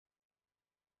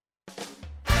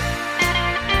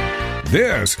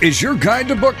This is your guide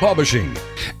to book publishing.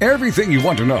 Everything you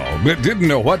want to know but didn't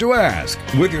know what to ask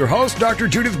with your host, Dr.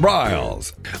 Judith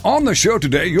Briles. On the show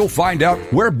today, you'll find out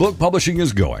where book publishing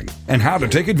is going and how to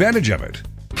take advantage of it.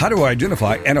 How to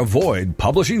identify and avoid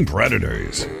publishing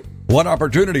predators. What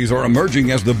opportunities are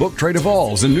emerging as the book trade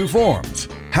evolves in new forms.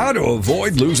 How to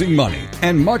avoid losing money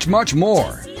and much, much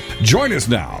more. Join us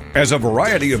now as a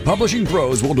variety of publishing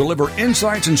pros will deliver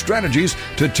insights and strategies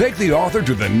to take the author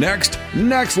to the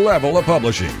next level of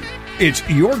publishing. It's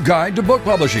your guide to book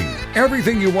publishing.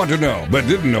 Everything you want to know but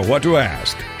didn't know what to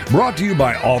ask. Brought to you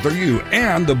by Author U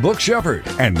and The Book Shepherd.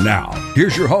 And now,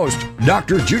 here's your host,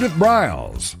 Dr. Judith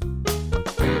Briles.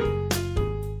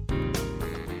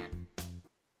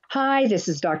 Hi, this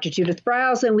is Dr. Judith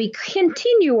Briles, and we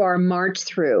continue our march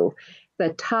through the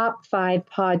top 5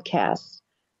 podcasts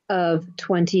of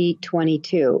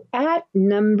 2022. At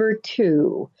number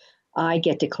 2, I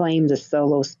get to claim the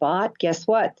solo spot. Guess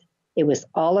what? It was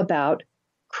all about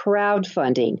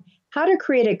crowdfunding, how to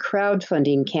create a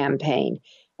crowdfunding campaign.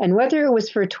 And whether it was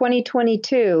for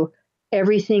 2022,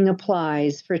 everything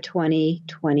applies for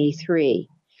 2023.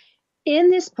 In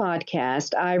this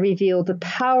podcast, I reveal the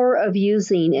power of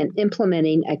using and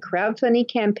implementing a crowdfunding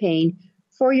campaign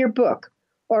for your book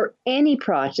or any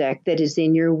project that is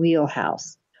in your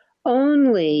wheelhouse.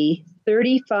 Only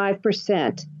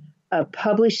 35% of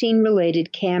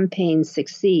publishing-related campaigns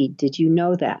succeed. Did you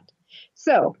know that?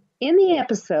 So, in the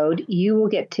episode, you will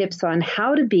get tips on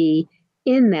how to be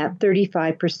in that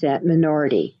 35%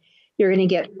 minority. You're going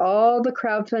to get all the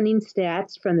crowdfunding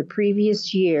stats from the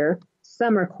previous year.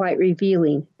 Some are quite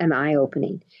revealing and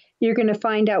eye-opening. You're going to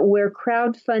find out where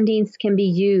crowdfundings can be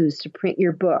used to print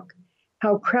your book,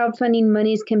 how crowdfunding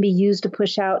monies can be used to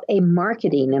push out a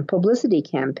marketing and publicity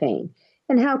campaign,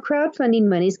 and how crowdfunding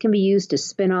monies can be used to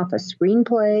spin off a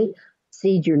screenplay,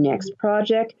 seed your next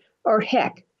project, or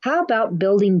heck, how about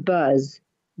building buzz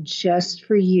just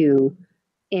for you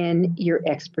and your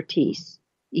expertise,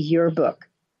 your book.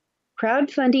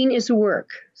 Crowdfunding is work,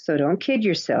 so don't kid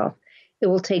yourself. It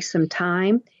will take some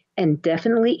time and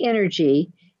definitely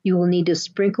energy. You will need to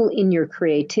sprinkle in your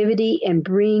creativity and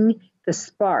bring the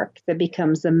spark that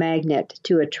becomes a magnet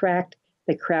to attract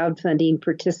the crowdfunding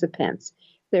participants.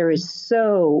 There is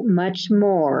so much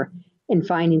more in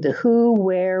finding the who,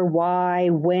 where, why,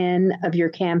 when of your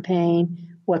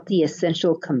campaign, what the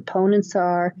essential components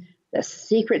are, the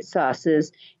secret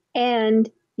sauces, and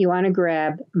you want to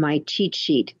grab my cheat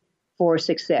sheet for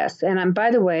success. And by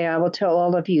the way, I will tell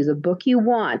all of you the book you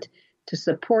want to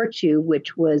support you,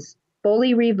 which was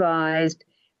fully revised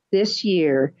this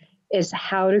year, is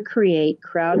How to Create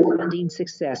Crowdfunding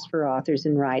Success for Authors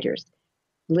and Writers.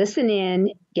 Listen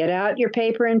in, get out your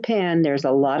paper and pen. There's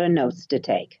a lot of notes to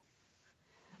take.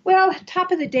 Well,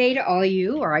 top of the day to all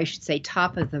you, or I should say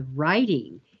top of the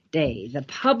writing day, the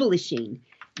publishing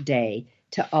day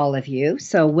to all of you.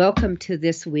 So welcome to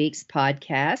this week's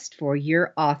podcast for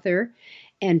your author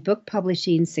and book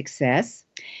publishing success.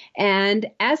 And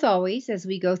as always, as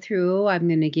we go through, I'm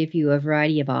going to give you a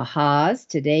variety of ahas.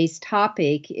 Today's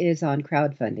topic is on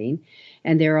crowdfunding,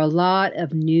 and there are a lot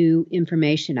of new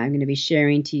information I'm going to be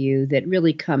sharing to you that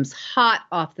really comes hot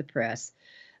off the press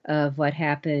of what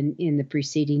happened in the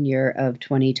preceding year of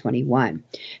 2021.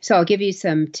 So I'll give you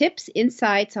some tips,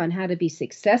 insights on how to be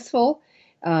successful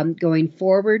going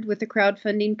forward with the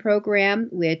crowdfunding program,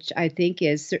 which I think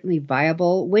is certainly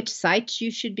viable, which sites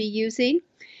you should be using,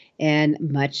 and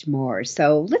much more.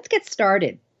 So let's get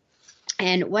started.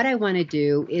 And what I want to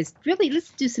do is really, let's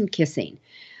do some kissing.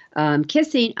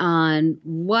 Kissing on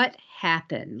what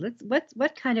happened.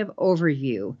 What kind of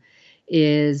overview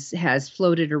has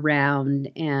floated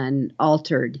around and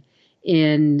altered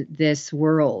in this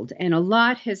world. And a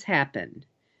lot has happened.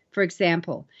 For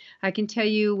example, I can tell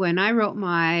you when I wrote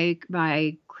my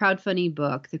crowdfunding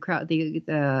book, the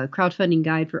crowdfunding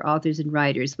guide for authors and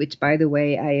writers, which, by the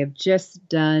way, I have just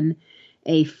done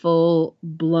a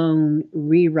full-blown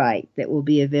rewrite that will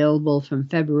be available from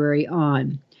February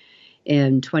on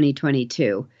in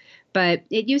 2022. But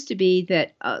it used to be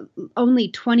that only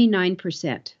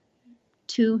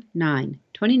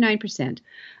 29%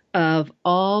 of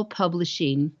all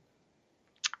publishing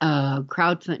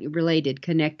crowdfunding related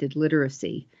connected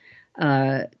literacy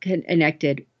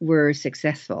connected were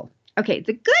successful. Okay,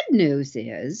 the good news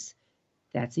is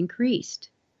that's increased.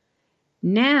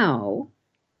 Now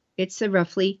it's a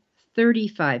roughly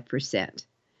 35%.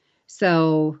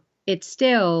 So it's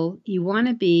still, you want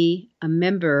to be a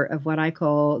member of what I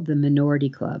call the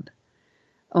minority club.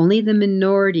 Only the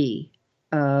minority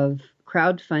of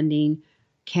crowdfunding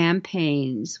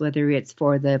campaigns, whether it's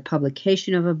for the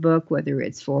publication of a book, whether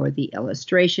it's for the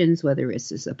illustrations, whether it's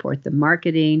to support the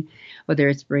marketing, whether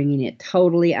it's bringing it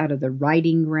totally out of the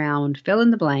writing ground, fill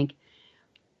in the blank,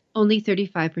 only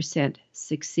 35%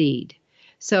 succeed.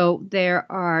 So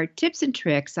there are tips and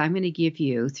tricks I'm going to give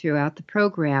you throughout the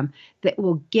program that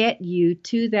will get you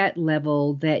to that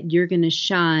level that you're going to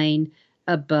shine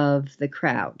above the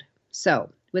crowd. So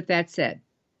with that said,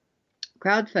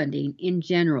 crowdfunding in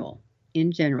general,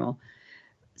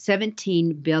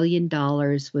 $17 billion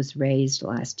was raised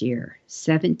last year.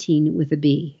 17 with a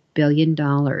B, $billion.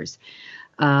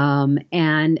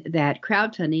 And that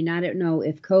crowdfunding, I don't know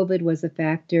if COVID was a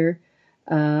factor,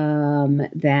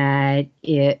 that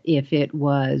if it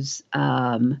was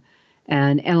an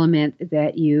element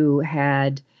that you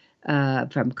had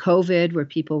from COVID where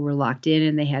people were locked in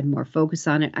and they had more focus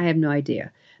on it. I have no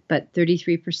idea. But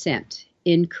 33%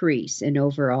 increase in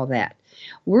overall that.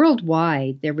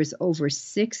 Worldwide, there was over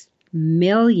 6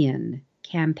 million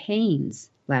campaigns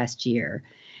last year.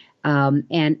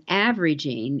 And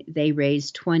averaging, they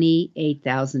raised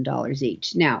 $28,000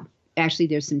 each. Now, actually,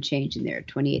 there's some change in there,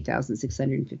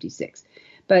 $28,656.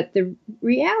 But the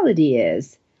reality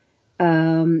is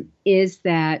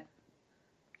that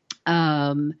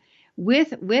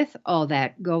with all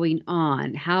that going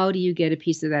on, how do you get a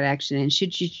piece of that action? And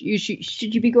should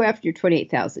you be go after your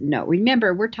 28,000? No.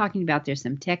 Remember, we're talking about there's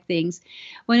some tech things.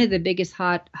 One of the biggest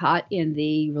hot in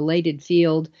the related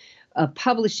field of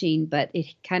publishing, but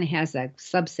it kind of has a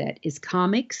subset, is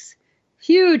comics.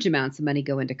 Huge amounts of money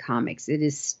go into comics. It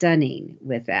is stunning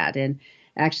with that. And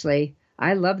actually,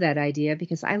 I love that idea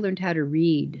because I learned how to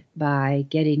read by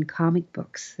getting comic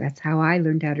books. That's how I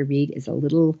learned how to read as a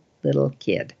little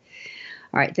kid.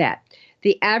 All right, that.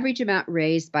 The average amount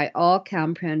raised by all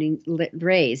compounding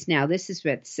raised. Now, this is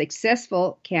what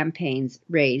successful campaigns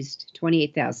raised,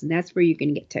 28,000. That's where you're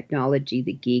going to get technology,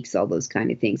 the geeks, all those kind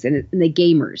of things, and the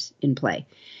gamers in play.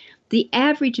 The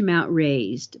average amount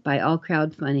raised by all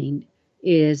crowdfunding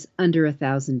is under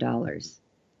 $1,000,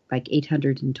 like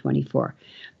 $824.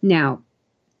 Now,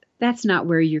 that's not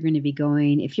where you're going to be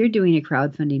going. If you're doing a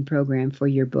crowdfunding program for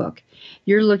your book,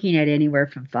 you're looking at anywhere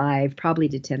from $5,000 probably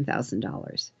to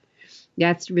 $10,000.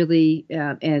 That's really,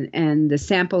 and the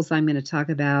samples I'm going to talk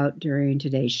about during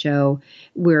today's show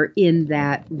were in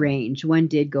that range. One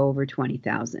did go over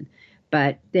 20,000,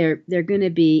 but they're going to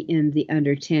be in the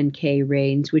under 10K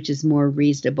range, which is more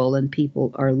reasonable and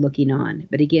people are looking on.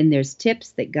 But again, there's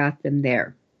tips that got them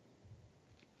there.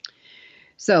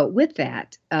 So with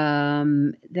that,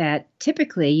 that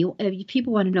typically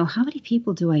people want to know, how many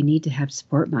people do I need to have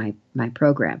support my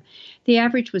program? The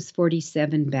average was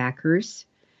 47 backers,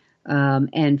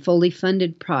 and fully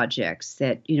funded projects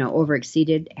that,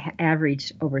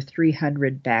 averaged over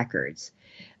 300 backers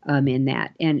in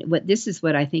that. And this is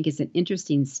what I think is an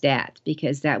interesting stat,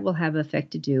 because that will have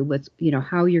effect to do with,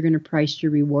 how you're going to price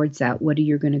your rewards out. What are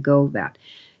you going to go about?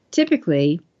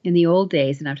 Typically, in the old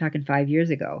days, and I'm talking 5 years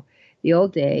ago, the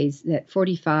old days, that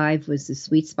 45 was the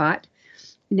sweet spot.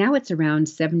 Now it's around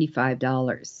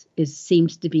 $75. It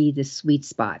seems to be the sweet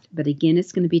spot. But again,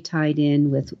 it's going to be tied in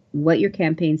with what your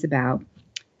campaign's about,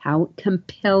 how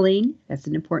compelling, that's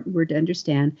an important word to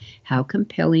understand, how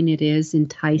compelling it is,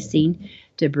 enticing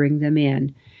to bring them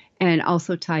in. And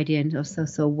also tied in,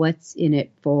 so what's in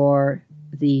it for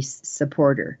the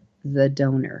supporter, the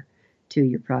donor to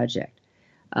your project.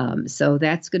 So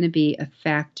that's going to be a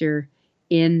factor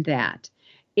in that.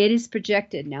 It is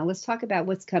projected. Now let's talk about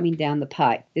what's coming down the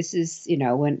pipe. This is,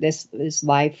 when this is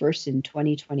live first in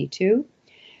 2022.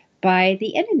 By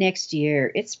the end of next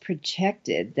year, it's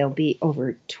projected there'll be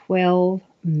over 12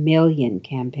 million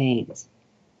campaigns.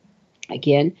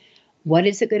 Again, what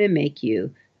is it going to make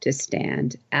you to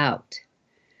stand out?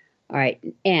 All right,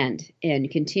 and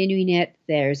continuing it,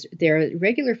 there are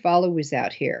regular followers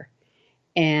out here.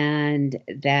 And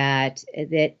that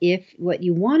if what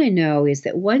you want to know is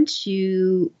that once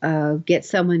you get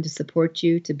someone to support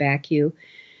you, to back you,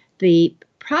 the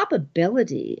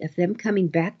probability of them coming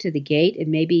back to the gate and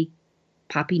maybe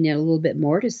popping in a little bit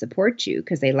more to support you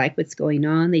because they like what's going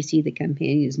on, they see the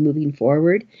campaign is moving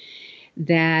forward,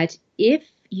 that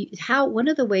one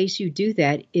of the ways you do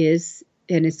that is,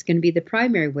 and it's going to be the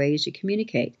primary way, is you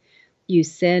communicate. You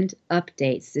send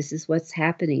updates. This is what's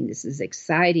happening. This is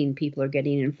exciting. People are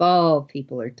getting involved.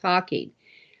 People are talking.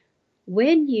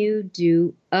 When you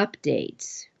do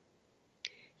updates,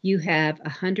 you have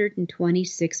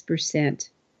 126%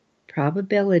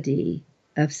 probability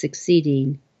of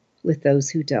succeeding with those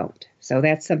who don't. So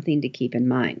that's something to keep in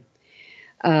mind.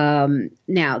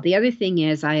 Now, the other thing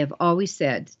is, I have always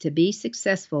said, to be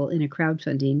successful in a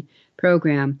crowdfunding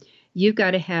program, you've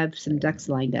got to have some ducks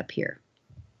lined up here.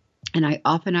 And I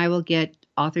will get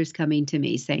authors coming to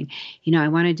me saying, I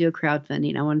want to do a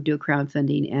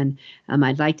crowdfunding. And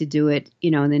I'd like to do it,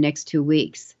 in the next 2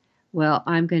 weeks. Well,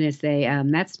 I'm going to say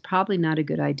that's probably not a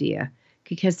good idea,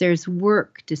 because there's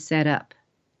work to set up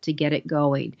to get it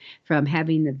going, from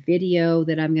having the video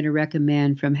that I'm going to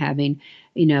recommend, from having,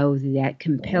 that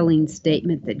compelling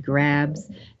statement that grabs,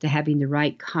 to having the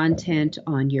right content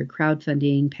on your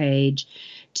crowdfunding page,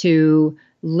 to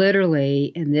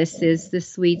literally, and this is the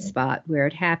sweet spot where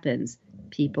it happens,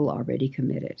 people already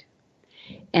committed.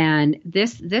 And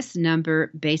this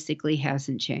number basically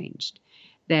hasn't changed,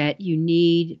 that you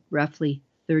need roughly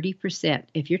 30%.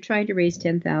 If you're trying to raise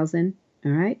 $10,000,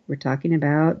 all right, we're talking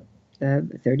about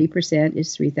 30%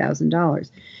 is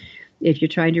 $3,000. If you're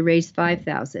trying to raise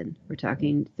 $5,000, we're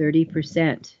talking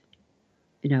 30%,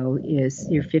 is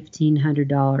your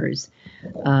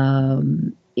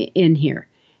 $1,500 in here.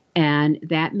 And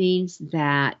that means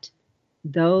that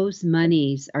those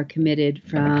monies are committed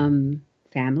from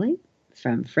family,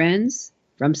 from friends,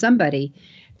 from somebody,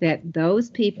 that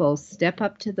those people step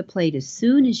up to the plate as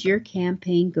soon as your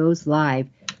campaign goes live.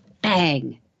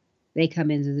 Bang, they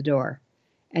come into the door.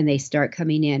 And they start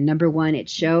coming in. Number one, it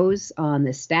shows on the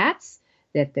stats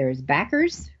that there's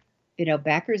backers.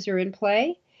 Backers are in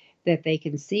play, that they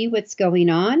can see what's going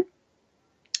on,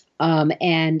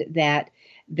 and that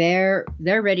they're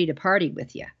ready to party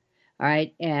with you. All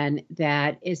right. And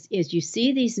that is you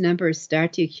see these numbers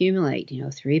start to accumulate,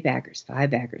 3 backers, 5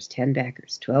 backers, 10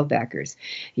 backers, 12 backers,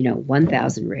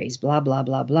 1,000 raised, blah, blah,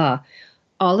 blah, blah.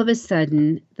 All of a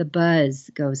sudden, the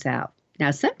buzz goes out.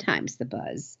 Now, sometimes the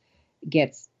buzz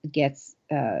gets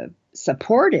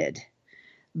supported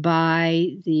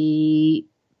by the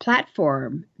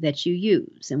platform that you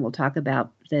use. And we'll talk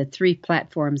about the 3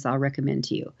 platforms I'll recommend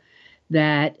to you,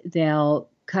 that they'll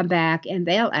come back and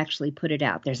they'll actually put it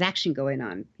out. There's action going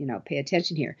on, pay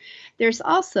attention here. There's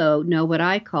also what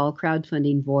I call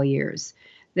crowdfunding voyeurs.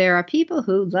 There are people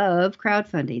who love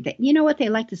crowdfunding. That they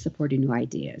like to support new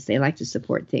ideas. They like to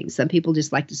support things. Some people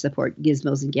just like to support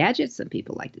gizmos and gadgets. Some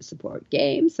people like to support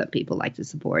games. Some people like to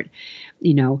support,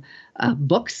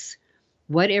 books,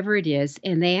 whatever it is.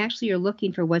 And they actually are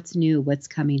looking for what's new, what's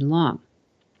coming along.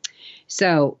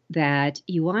 So that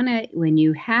you want to, when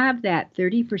you have that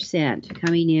 30%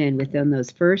 coming in within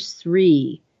those first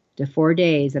 3 to 4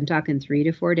 days, I'm talking 3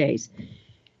 to 4 days,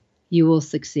 you will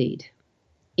succeed.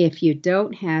 If you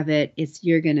don't have it,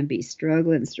 you're going to be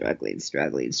struggling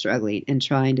and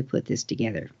trying to put this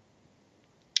together.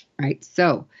 Right.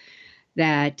 So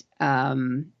that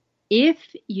if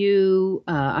you,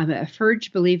 I'm a firm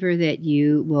believer that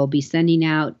you will be sending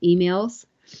out emails.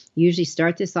 Usually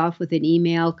start this off with an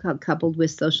email coupled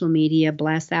with social media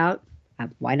blast out.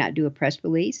 Why not do a press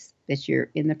release that you're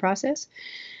in the process?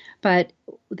 But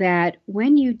that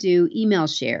when you do email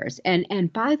shares,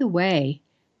 and by the way,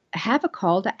 have a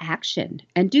call to action,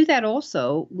 and do that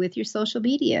also with your social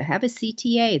media. Have a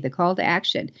CTA, the call to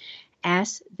action.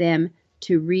 Ask them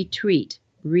to retweet,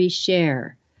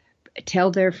 reshare, tell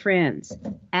their friends.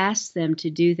 Ask them to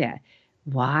do that.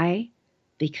 Why?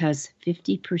 Because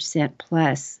 50%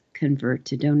 plus convert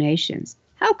to donations.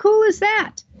 How cool is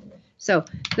that? So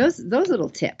those little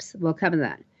tips will come in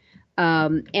that.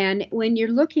 And when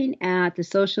you're looking at the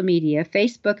social media,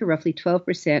 Facebook are roughly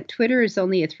 12%. Twitter is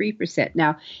only at 3%.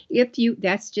 Now,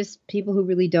 that's just people who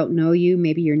really don't know you.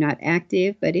 Maybe you're not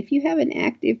active, but if you have an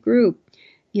active group,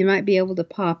 you might be able to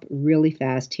pop really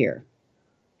fast here.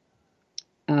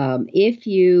 There's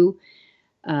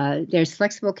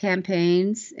flexible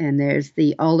campaigns, and there's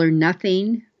the all or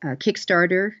nothing.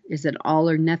 Kickstarter is an all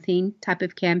or nothing type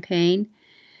of campaign.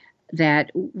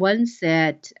 That ones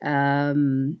that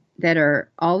are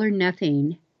all or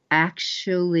nothing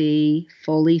actually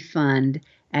fully fund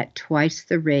at twice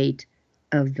the rate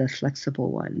of the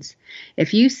flexible ones.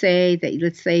 If you say that,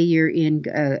 let's say you're in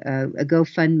a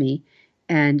GoFundMe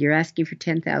and you're asking for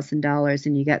 $10,000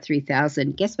 and you got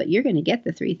 $3,000, guess what? You're going to get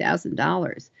the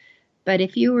 $3,000. But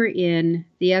if you were in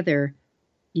the other,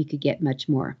 you could get much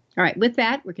more. All right, with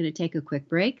that, we're going to take a quick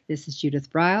break. This is Judith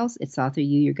Briles. It's Author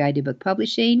You, Your Guide to Book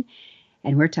Publishing,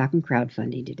 and we're talking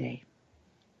crowdfunding today.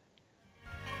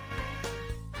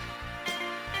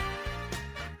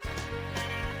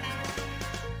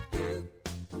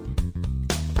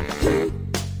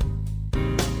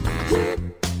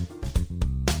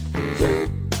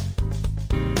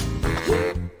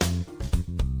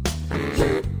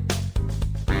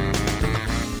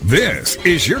 This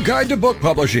is your guide to book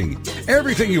publishing.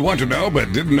 Everything you want to know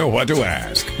but didn't know what to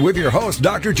ask. With your host,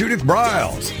 Dr. Judith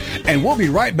Briles. And we'll be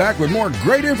right back with more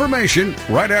great information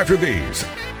right after these.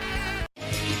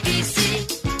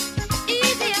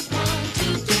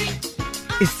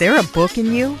 Is there a book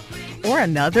in you? Or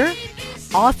another?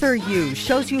 Author U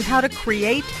shows you how to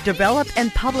create, develop,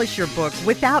 and publish your book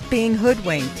without being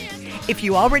hoodwinked. If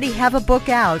you already have a book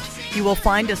out, you will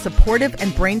find a supportive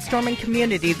and brainstorming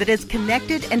community that is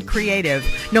connected and creative,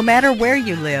 no matter where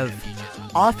you live.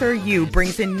 Author U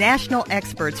brings in national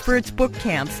experts for its book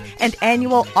camps and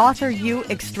annual Author U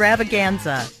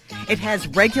extravaganza. It has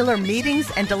regular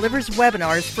meetings and delivers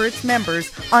webinars for its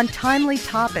members on timely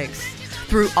topics.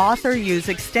 Through Author U's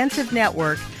extensive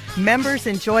network, members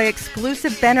enjoy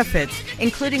exclusive benefits,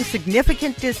 including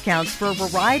significant discounts for a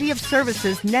variety of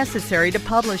services necessary to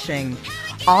publishing.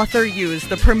 Author U is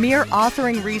the premier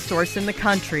authoring resource in the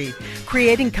country,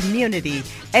 creating community,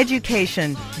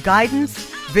 education, guidance,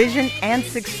 vision, and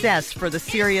success for the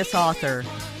serious author.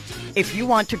 If you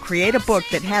want to create a book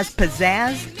that has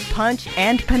pizzazz, punch,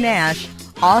 and panache,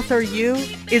 Author U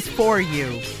is for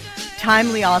you.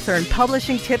 Timely author and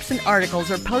publishing tips and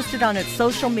articles are posted on its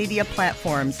social media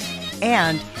platforms,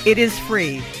 and it is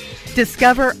free.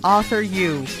 Discover Author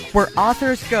U, where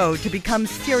authors go to become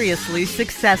seriously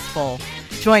successful.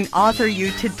 Join Author U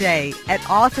today at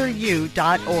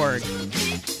authoru.org.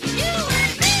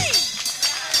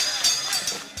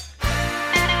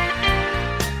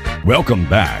 Welcome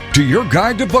back to your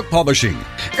guide to book publishing.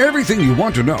 Everything you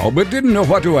want to know but didn't know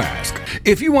what to ask.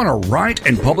 If you want to write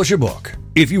and publish a book,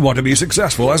 if you want to be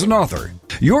successful as an author,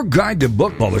 your guide to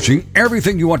book publishing,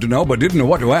 everything you want to know but didn't know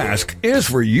what to ask, is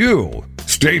for you.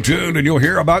 Stay tuned and you'll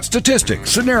hear about statistics,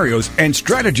 scenarios, and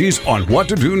strategies on what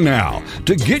to do now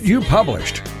to get you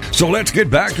published. So let's get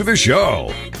back to the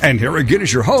show. And here again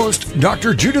is your host,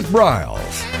 Dr. Judith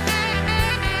Briles.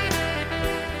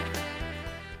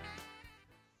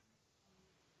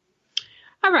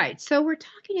 All right, so we're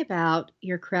talking about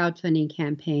your crowdfunding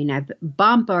campaign. I've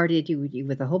bombarded you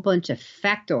with a whole bunch of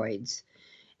factoids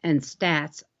and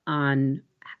stats on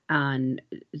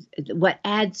what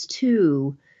adds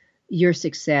to your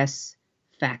success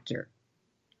factor.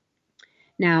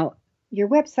 Now, your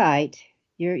website,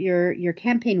 your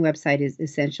campaign website is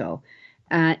essential,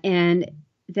 and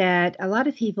that a lot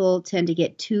of people tend to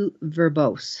get too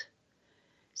verbose.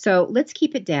 So let's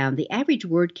keep it down. The average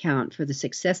word count for the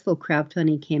successful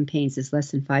crowdfunding campaigns is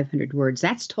less than 500 words.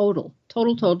 That's total,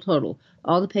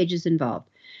 all the pages involved.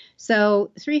 So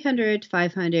 300,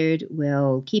 500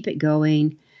 will keep it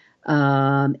going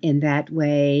in that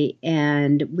way.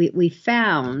 And we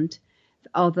found,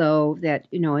 although that,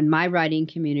 in my writing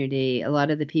community, a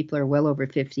lot of the people are well over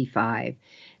 55,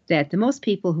 that the most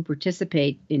people who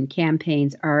participate in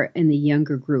campaigns are in the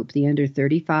younger group, the under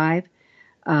 35.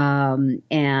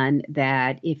 And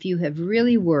that if you have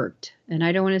really worked, and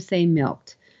I don't want to say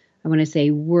milked, I want to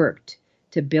say worked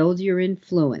to build your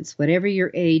influence, whatever your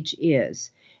age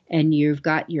is, and you've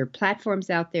got your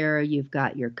platforms out there, you've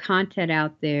got your content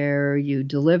out there, you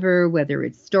deliver, whether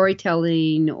it's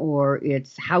storytelling or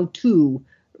it's how-to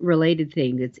related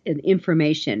things, it's an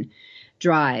information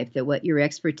drive, that what your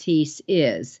expertise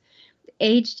is.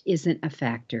 Age isn't a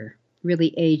factor.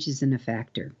 Really, age isn't a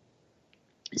factor.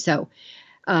 So,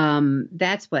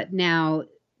 that's what. Now,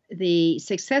 the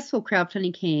successful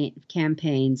crowdfunding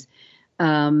campaigns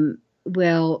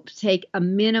will take a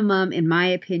minimum, in my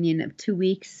opinion, of 2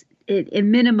 weeks. A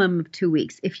minimum of 2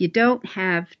 weeks. If you don't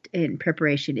have, in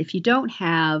preparation, if you don't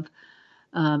have,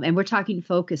 and we're talking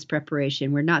focused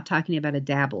preparation, we're not talking about a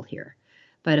dabble here,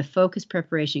 but a focused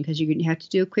preparation, because you're going to have to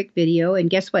do a quick video. And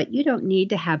guess what? You don't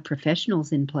need to have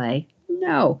professionals in play.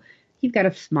 No. You've got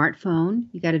a smartphone.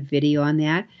 You got a video on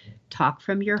that. Talk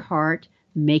from your heart.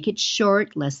 Make it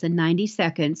short, less than 90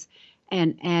 seconds.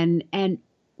 And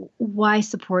why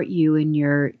support you in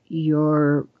your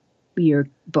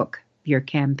book, your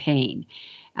campaign?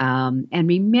 And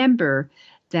remember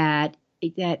that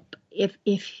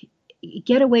if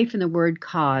get away from the word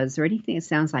cause or anything that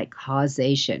sounds like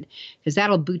causation, because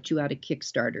that'll boot you out of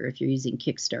Kickstarter if you're using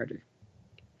Kickstarter.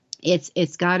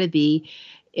 It's got to be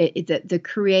the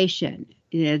creation,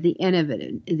 the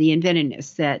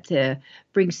inventiveness that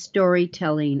brings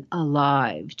storytelling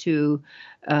alive, to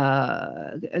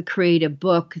create a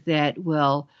book that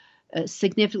will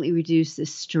significantly reduce the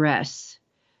stress,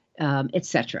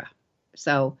 etc.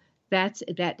 So that's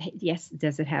that. Yes,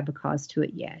 does it have a cause to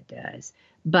it? Yeah, it does.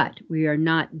 But we are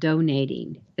not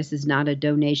donating. This is not a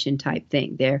donation type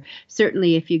thing. There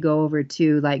certainly, if you go over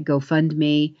to like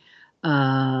GoFundMe,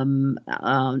 on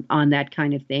that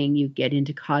kind of thing, you get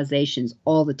into causations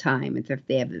all the time. In fact,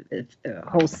 they have a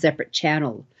whole separate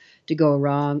channel to go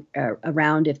around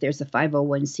if there's a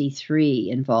 501c3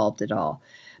 involved at all.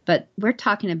 But we're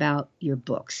talking about your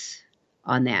books.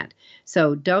 on that.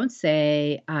 So don't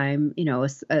say I'm,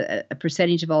 a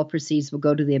percentage of all proceeds will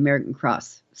go to the American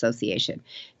Cross Association.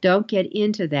 Don't get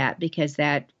into that, because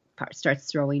that starts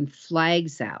throwing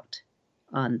flags out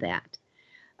on that.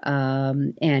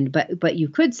 But you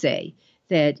could say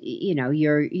that,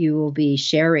 you will be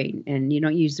sharing, and you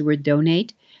don't use the word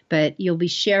donate, but you'll be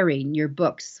sharing your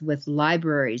books with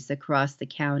libraries across the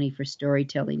county for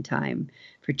storytelling time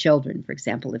for children, for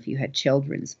example, if you had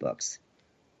children's books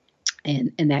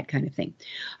and that kind of thing.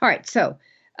 All right. So,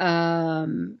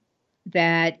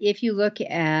 that if you look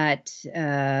at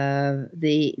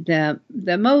the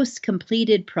most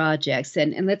completed projects,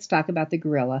 and let's talk about the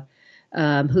Gorilla,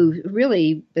 who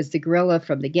really was the Gorilla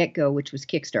from the get-go, which was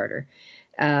Kickstarter.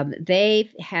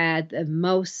 They've had the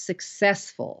most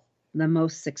successful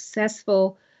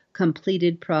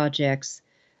completed projects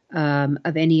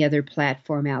of any other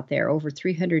platform out there. Over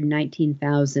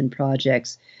 319,000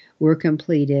 projects were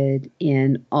completed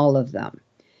in all of them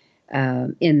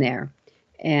in there.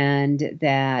 And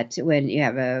that when you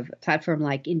have a platform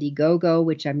like Indiegogo,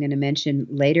 which I'm going to mention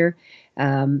later,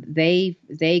 they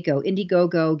go,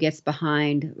 Indiegogo gets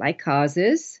behind like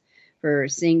causes for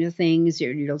seeing the things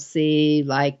you'll see,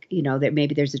 like, that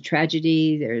maybe there's a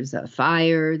tragedy, there's a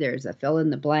fire, there's a fill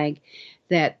in the blank,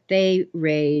 that they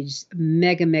raise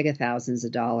mega thousands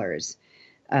of dollars.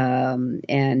 And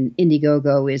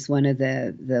Indiegogo is one of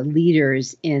the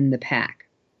leaders in the pack.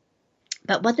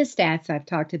 But what the stats I've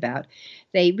talked about,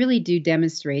 they really do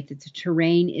demonstrate that the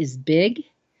terrain is big.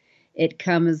 It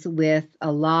comes with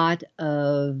a lot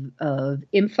of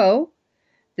info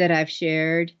that I've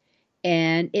shared.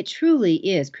 And it truly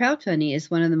is. Crowdfunding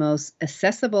is one of the most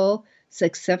accessible,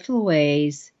 successful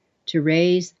ways to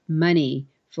raise money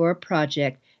for a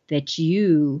project that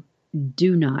you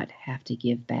do not have to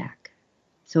give back.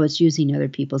 So it's using other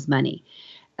people's money.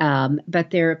 But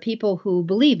there are people who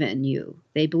believe in you.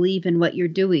 They believe in what you're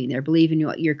doing. They believe in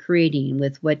what you're creating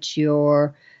with what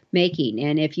you're making.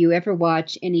 And if you ever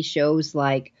watch any shows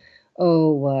like,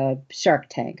 Shark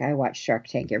Tank, I watch Shark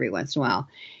Tank every once in a while.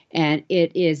 And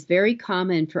it is very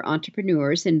common for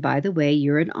entrepreneurs, and by the way,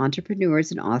 you're an entrepreneur,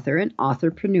 as an author, an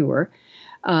authorpreneur,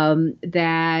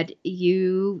 that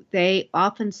they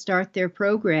often start their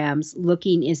programs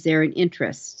looking, is there an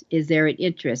interest? Is there an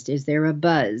interest? Is there a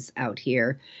buzz out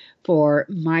here for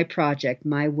my project,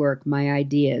 my work, my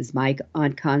ideas, my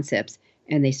concepts?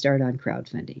 And they start on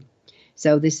crowdfunding.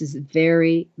 So this is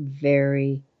very,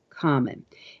 very common.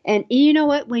 And you know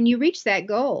what? When you reach that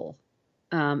goal,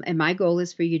 and my goal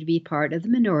is for you to be part of the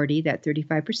minority, that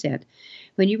 35%.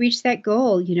 When you reach that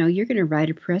goal, you're going to write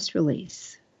a press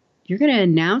release. You're going to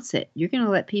announce it. You're going to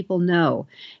let people know.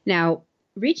 Now,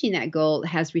 reaching that goal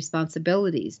has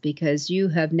responsibilities, because you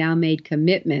have now made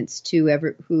commitments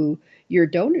to who your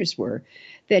donors were,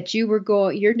 that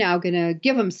you're now going to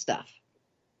give them stuff.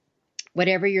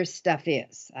 Whatever your stuff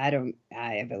is.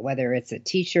 Whether it's a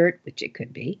t-shirt, which it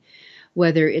could be,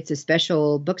 whether it's a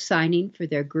special book signing for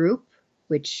their group,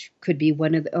 which could be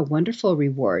a wonderful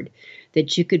reward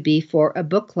that you could be for a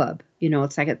book club.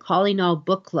 It's like a calling all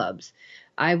book clubs.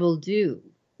 I will do,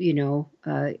 a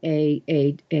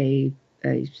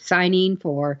signing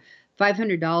for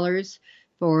 $500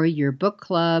 for your book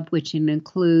club, which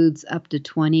includes up to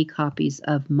 20 copies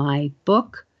of my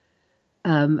book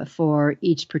for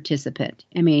each participant.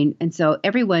 And so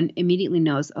everyone immediately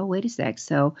knows, oh, wait a sec.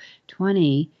 So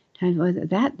 20 times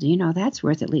that, that's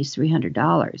worth at least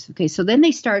 $300. Okay. So then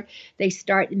they start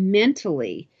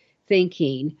mentally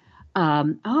thinking,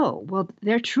 well,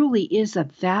 there truly is a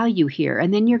value here.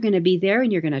 And then you're going to be there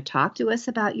and you're going to talk to us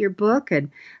about your book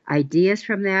and ideas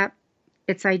from that.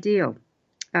 It's ideal.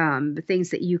 The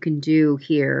things that you can do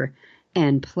here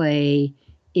and play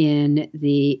in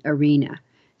the arena.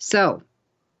 So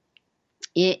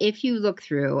if you look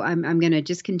through, I'm going to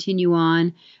just continue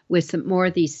on with some more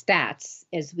of these stats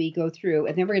as we go through,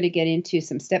 and then we're going to get into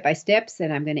some step-by-steps,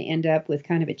 and I'm going to end up with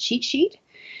kind of a cheat sheet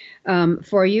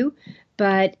for you.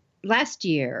 But last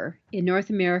year in North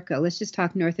America, let's just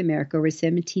talk North America, over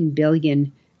 17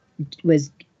 billion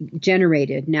was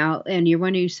generated. Now, and you're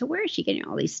wondering, so where is she getting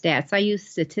all these stats? I use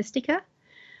Statistica,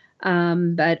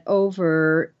 but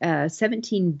over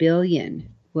 17 billion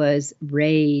was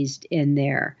raised in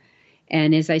there.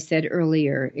 And as I said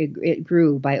earlier, it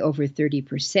grew by over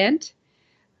 30%.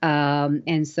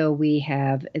 And so we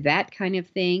have that kind of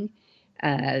thing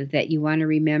that you want to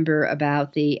remember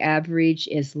about. The average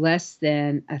is less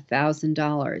than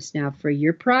 $1,000. Now, for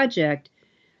your project,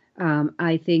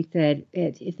 I think that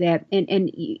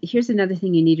and here's another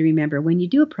thing you need to remember. When you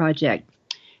do a project,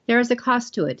 there is a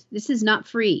cost to it. This is not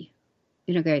free.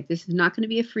 Okay, this is not going to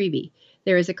be a freebie.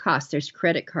 There is a cost. There's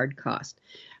credit card cost.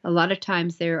 A lot of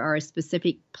times there are a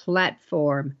specific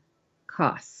platform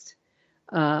costs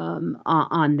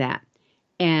on that.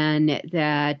 And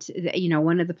that,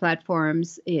 one of the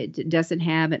platforms, it doesn't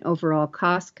have an overall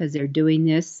cost because they're doing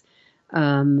this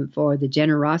for the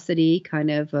generosity kind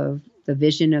of the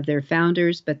vision of their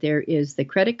founders. But there is the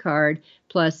credit card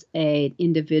plus an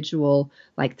individual,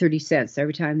 like 30 cents.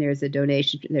 Every time there's a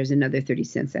donation, there's another 30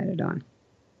 cents added on.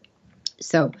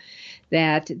 So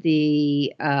that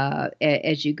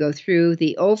as you go through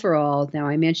the overall, now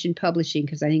I mentioned publishing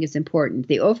because I think it's important,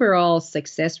 the overall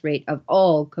success rate of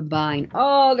all the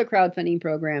crowdfunding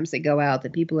programs that go out,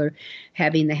 that people are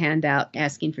having the handout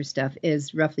asking for stuff,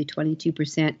 is roughly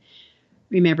 22%.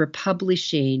 Remember,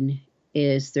 publishing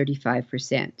is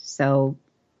 35%. So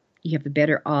you have the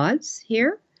better odds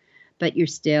here, but you're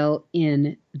still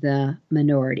in the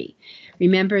minority.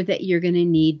 Remember that you're going to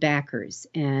need backers,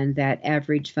 and that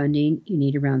average funding, you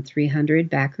need around 300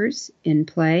 backers in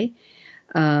play,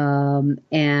 and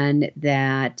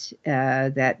that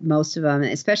most of them,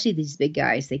 especially these big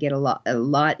guys, they get a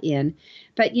lot in.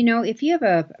 But if you have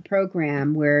a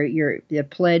program where the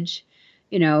pledge,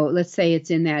 let's say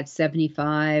it's in that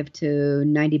 $75 to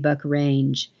 $90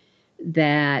 range,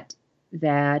 that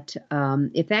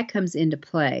if that comes into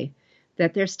play,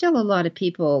 that there's still a lot of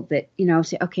people that,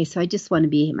 say, okay, so I just want to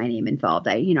be my name involved.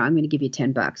 I'm going to give you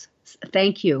 $10.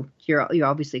 Thank you. You're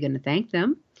obviously going to thank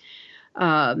them.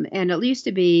 And it used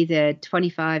to be that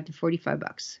 $25 to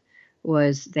 $45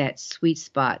 was that sweet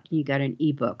spot. You got an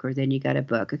ebook, or then you got a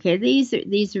book. Okay, these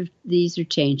are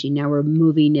changing. Now we're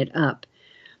moving it up,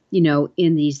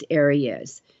 in these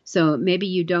areas. So maybe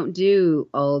you don't do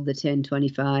all of the 10,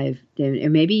 25, or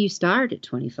maybe you start at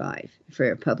 25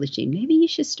 for publishing. Maybe you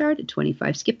should start at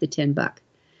 25, skip the $10,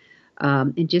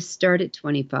 and just start at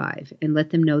 25 and let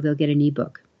them know they'll get an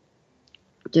ebook.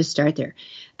 Just start there,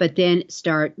 but then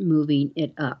start moving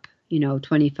it up,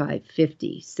 25,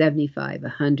 50, 75,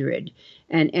 100.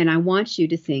 And I want you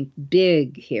to think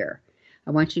big here.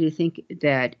 I want you to think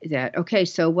that okay,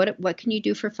 so what can you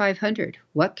do for 500?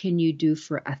 What can you do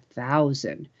for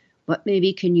 1,000? What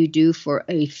maybe can you do for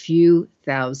a few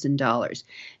 $1,000s?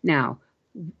 Now,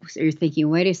 so you're thinking,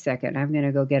 wait a second, I'm going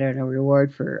to go get a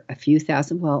reward for a few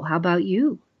thousand. Well, how about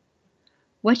you?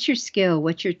 What's your skill?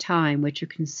 What's your time? What's your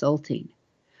consulting?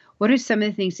 What are some of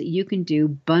the things that you can do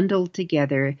bundled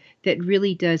together that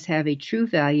really does have a true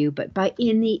value, but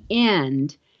in the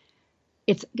end,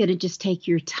 it's going to just take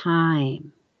your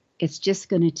time. It's just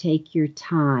going to take your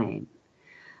time.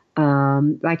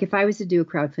 Like if I was to do a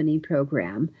crowdfunding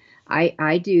program,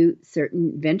 I do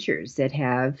certain ventures that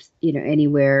have,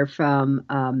 anywhere from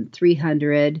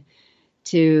 $300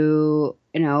 to,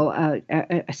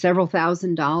 several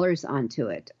 $1,000s onto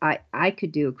it. I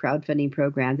could do a crowdfunding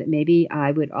program that maybe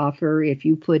I would offer if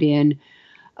you put in,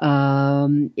 say,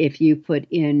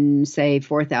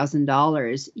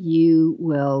 $4,000, you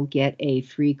will get a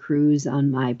free cruise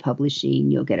on my publishing.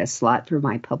 You'll get a slot for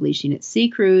my publishing at Sea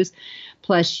Cruise.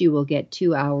 Plus, you will get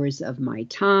 2 hours of my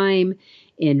time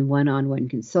in one-on-one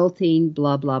consulting,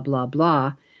 blah, blah, blah,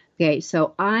 blah. Okay,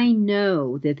 so I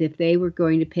know that if they were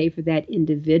going to pay for that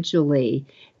individually,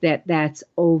 that's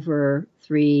over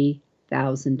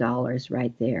 $3,000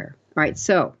 right there. All right,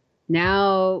 so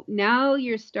now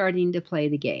you're starting to play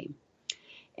the game,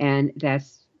 and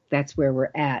that's where we're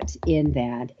at in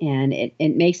that, and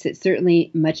it makes it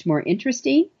certainly much more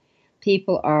interesting.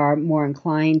 People are more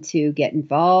inclined to get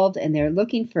involved, and they're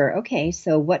looking for, okay,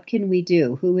 so what can we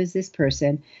do? Who is this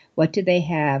person? What do they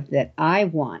have that I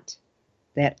want,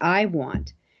 that I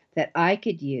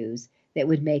could use, that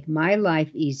would make my life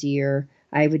easier?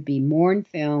 I would be more in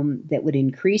film, that would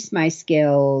increase my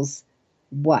skills.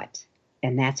 What?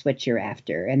 And that's what you're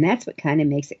after. And that's what kind of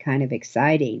makes it kind of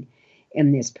exciting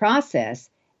in this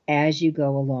process as you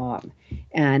go along.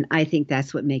 And I think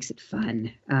that's what makes it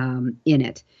fun in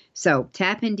it. So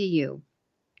tap into you.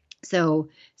 So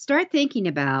start thinking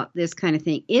about this kind of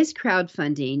thing. Is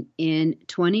crowdfunding in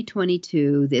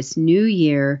 2022, this new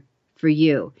year, for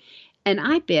you? And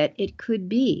I bet it could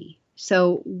be.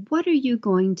 So what are you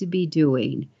going to be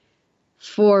doing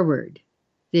forward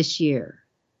this year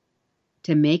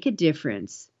to make a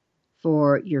difference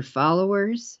for your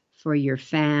followers, for your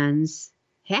fans,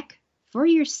 heck, for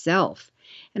yourself?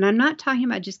 And I'm not talking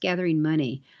about just gathering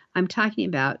money. I'm talking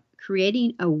about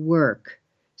creating a work,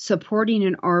 supporting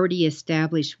an already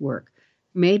established work,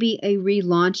 maybe a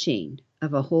relaunching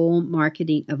of a whole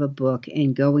marketing of a book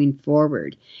and going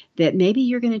forward that maybe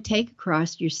you're going to take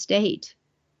across your state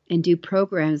and do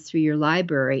programs through your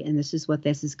library. And this is what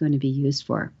this is going to be used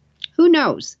for. Who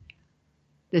knows?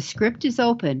 The script is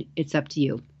open. It's up to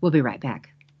you. We'll be right back.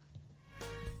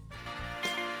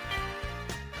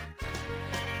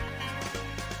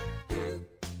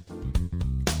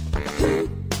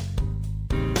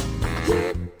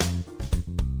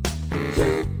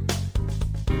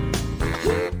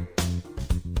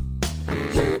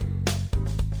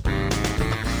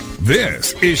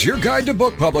 This is your guide to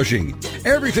book publishing.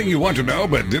 Everything you want to know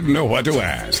but didn't know what to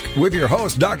ask. With your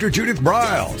host, Dr. Judith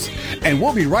Briles. And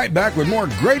we'll be right back with more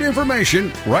great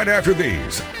information right after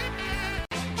these.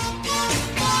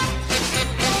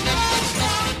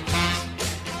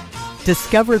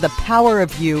 Discover the power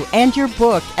of you and your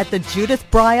book at the Judith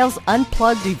Briles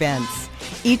Unplugged events.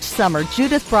 Each summer,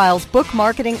 Judith Briles Book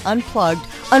Marketing Unplugged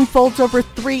unfolds over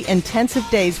 3 intensive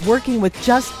days working with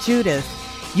just Judith.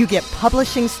 You get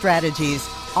publishing strategies,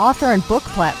 author and book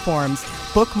platforms,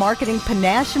 book marketing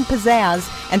panache and pizzazz,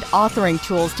 and authoring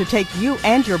tools to take you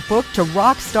and your book to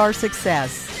rock star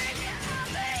success.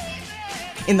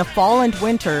 In the fall and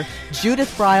winter,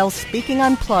 Judith Briles Speaking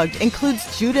Unplugged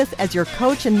includes Judith as your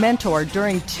coach and mentor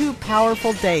during 2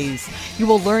 powerful days. You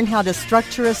will learn how to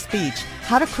structure a speech,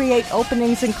 how to create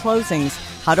openings and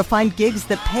closings, how to find gigs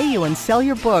that pay you and sell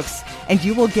your books, and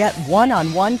you will get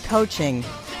one-on-one coaching.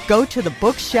 Go to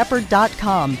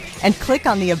thebookshepherd.com and click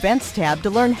on the Events tab to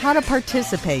learn how to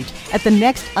participate at the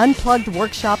next Unplugged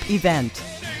Workshop event.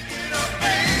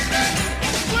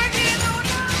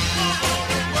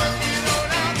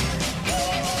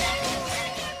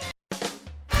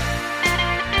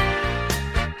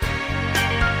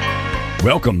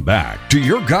 Welcome back to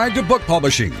your guide to book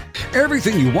publishing.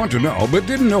 Everything you want to know but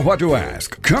didn't know what to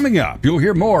ask. Coming up, you'll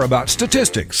hear more about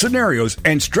statistics, scenarios,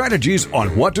 and strategies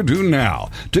on what to do now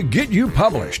to get you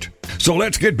published. So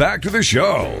let's get back to the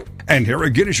show. And here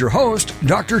again is your host,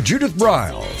 Dr. Judith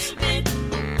Briles.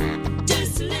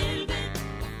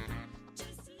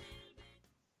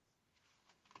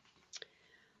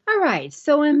 All right,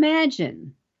 so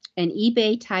imagine an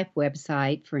eBay-type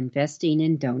website for investing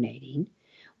and donating,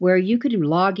 where you could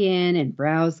log in and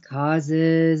browse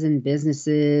causes and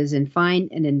businesses and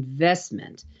find an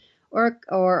investment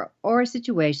or a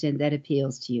situation that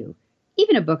appeals to you,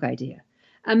 even a book idea.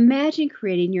 Imagine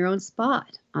creating your own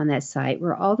spot on that site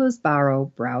where all those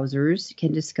browsers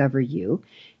can discover you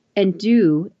and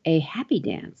do a happy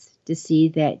dance to see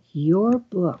that your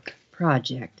book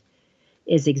project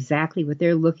is exactly what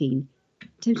they're looking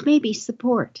to maybe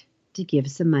support, to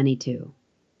give some money to.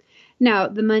 Now,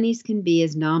 the monies can be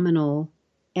as nominal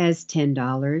as $10,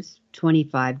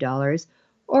 $25,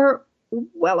 or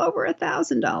well over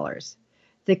 $1,000.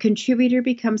 The contributor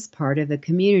becomes part of a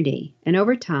community, and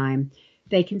over time,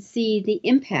 they can see the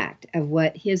impact of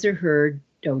what his or her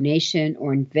donation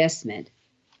or investment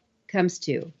comes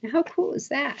to. Now, how cool is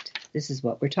that? This is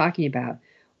what we're talking about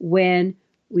when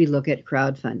we look at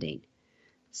crowdfunding.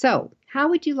 So, how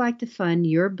would you like to fund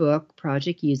your book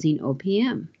project using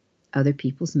OPM? Other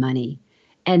people's money,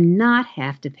 and not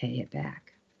have to pay it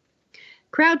back.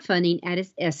 Crowdfunding at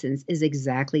its essence is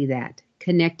exactly that,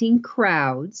 connecting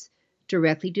crowds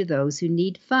directly to those who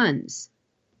need funds,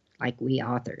 like we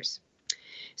authors.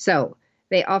 So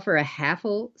they offer a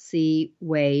hassle-free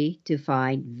way to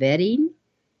find vetting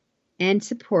and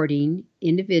supporting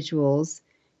individuals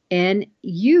and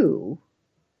you,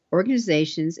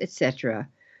 organizations, etc.,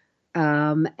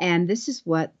 and this is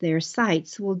what their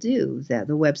sites will do, the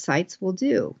websites will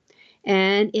do.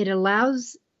 And it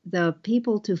allows the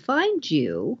people to find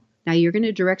you. Now, you're going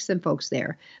to direct some folks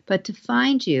there, but to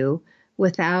find you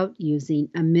without using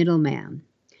a middleman.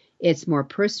 It's more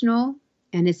personal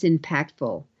and it's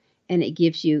impactful, and it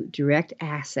gives you direct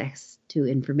access to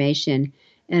information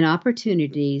and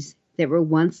opportunities that were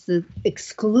once the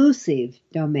exclusive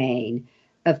domain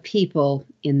of people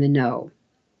in the know.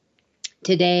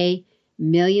 Today,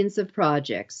 millions of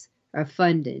projects are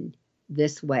funded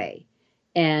this way.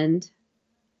 And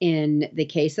in the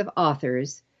case of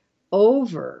authors,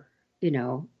 over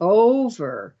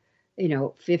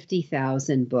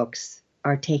 50,000 books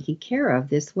are taken care of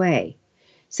this way.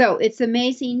 So it's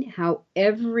amazing how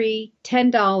every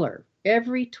 $10,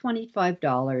 every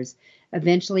 $25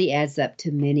 eventually adds up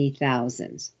to many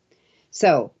thousands.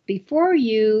 So before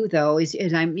you, though,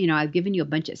 I've given you a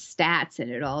bunch of stats and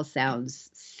it all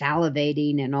sounds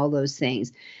salivating and all those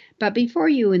things. But before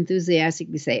you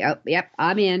enthusiastically say, oh, yep,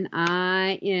 I'm in,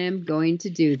 I am going to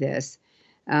do this,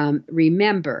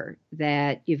 remember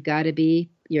that you've got to be,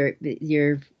 you're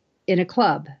in a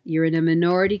club, you're in a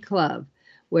minority club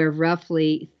where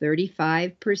roughly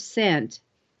 35%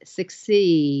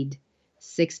 succeed,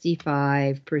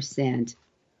 65%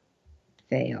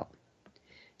 fail.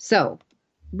 So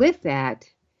with that,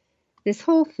 this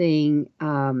whole thing,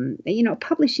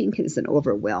 publishing is an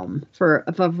overwhelm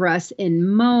of us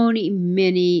in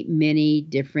many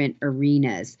different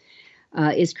arenas.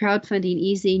 Is crowdfunding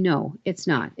easy? No, it's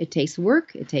not. It takes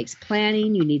work. It takes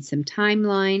planning. You need some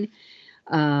timeline.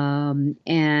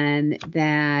 And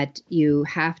that you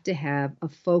have to have a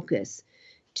focus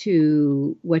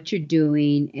to what you're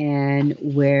doing and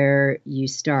where you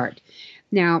start.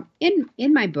 Now, in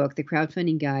my book, The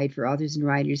Crowdfunding Guide for Authors and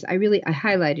Writers, I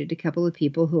highlighted a couple of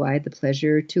people who I had the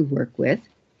pleasure to work with.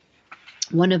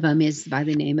 One of them is by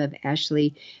the name of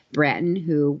Ashley Bratton,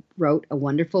 who wrote a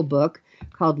wonderful book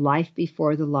called Life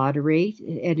Before the Lottery,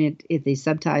 and the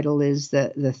subtitle is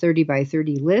the 30 by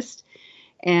 30 list.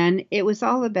 And it was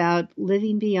all about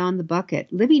living beyond the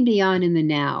bucket, living beyond in the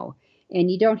now.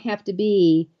 And you don't have to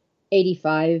be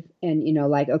 85 and,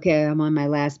 okay, I'm on my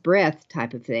last breath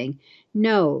type of thing.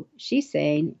 No, she's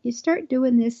saying you start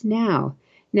doing this now.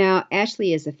 Now,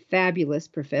 Ashley is a fabulous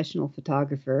professional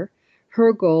photographer.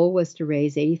 Her goal was to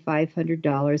raise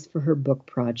 $8,500 for her book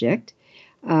project.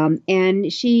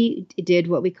 And she did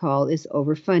what we call is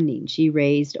overfunding. She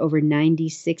raised over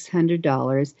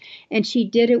 $9,600, and she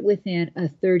did it within a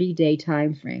 30-day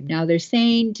time frame. Now, they're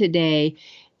saying today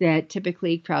that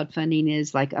typically crowdfunding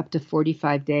is like up to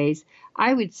 45 days.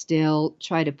 I would still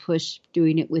try to push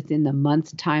doing it within the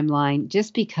month timeline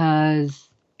just because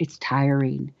it's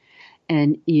tiring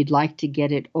and you'd like to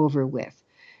get it over with.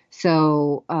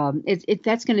 So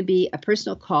that's going to be a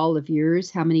personal call of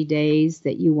yours, how many days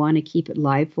that you want to keep it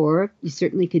live for. You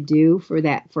certainly could do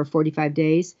for 45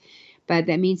 days, but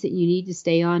that means that you need to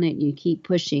stay on it and you keep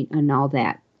pushing and all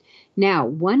that. Now,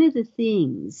 one of the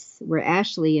things where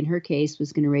Ashley, in her case,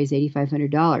 was going to raise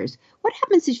 $8,500, what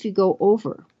happens if you go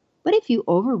over? What if you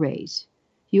overraise?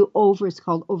 It's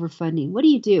called overfunding. What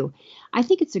do? I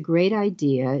think it's a great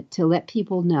idea to let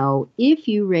people know if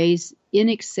you raise in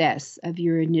excess of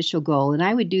your initial goal. And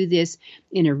I would do this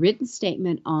in a written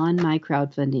statement on my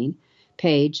crowdfunding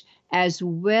page, as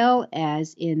well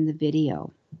as in the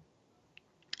video.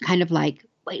 Kind of like,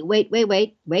 wait,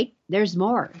 there's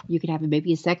more. You could have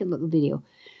maybe a second little video.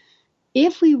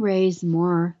 If we raise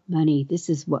more money, this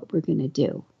is what we're going to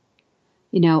do.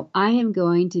 I am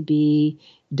going to be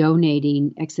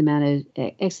donating X amount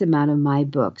of my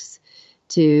books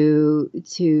to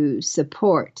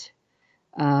support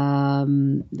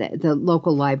the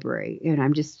local library. And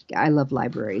I love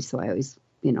libraries, so I always,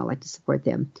 like to support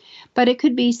them. But it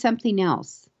could be something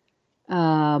else.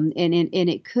 And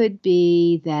it could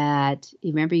be that,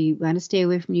 remember, you want to stay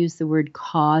away from use the word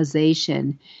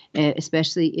causation,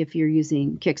 especially if you're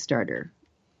using Kickstarter.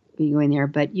 Going there,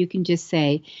 but you could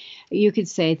say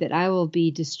that I will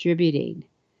be distributing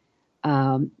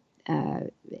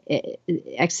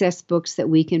excess books that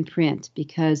we can print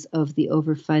because of the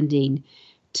overfunding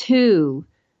to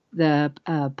the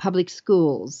public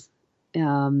schools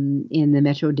in the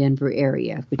Metro Denver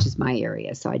area, which is my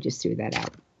area. So I just threw that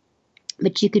out.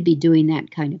 But you could be doing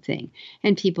that kind of thing.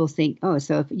 And people think, oh,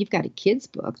 so if you've got a kid's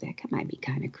book, that might be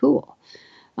kind of cool.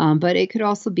 But it could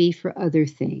also be for other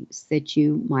things that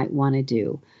you might want to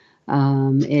do.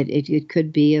 It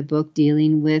could be a book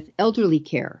dealing with elderly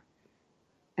care.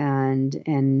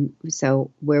 And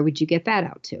so where would you get that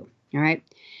out to? All right.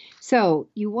 So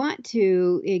you want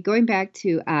to, going back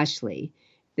to Ashley,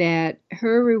 that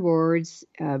her rewards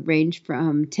range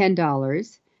from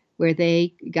 $10, where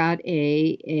they got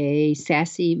a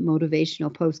sassy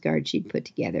motivational postcard she'd put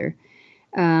together,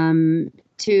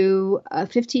 to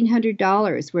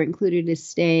 $1,500, where included a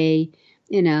stay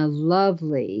in a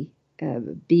lovely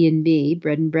B&B,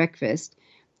 bread and breakfast,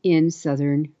 in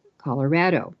southern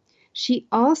Colorado. She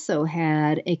also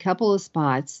had a couple of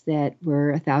spots that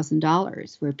were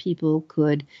 $1,000, where people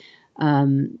could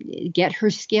get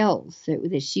her skills,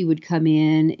 that she would come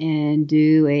in and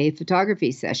do a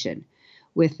photography session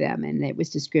with them. And it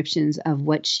was descriptions of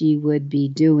what she would be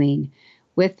doing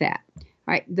with that.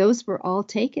 All right, those were all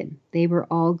taken. They were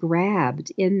all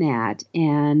grabbed in that.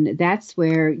 And that's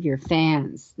where your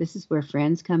fans, this is where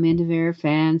friends come into there,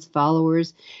 fans,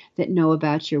 followers that know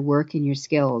about your work and your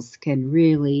skills can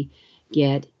really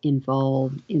get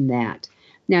involved in that.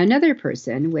 Now, another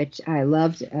person, which I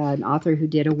loved, an author who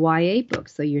did a YA book.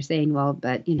 So you're saying, well,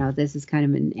 but, this is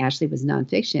kind of Ashley was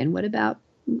nonfiction. What about,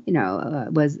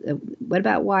 what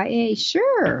about YA?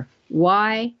 Sure.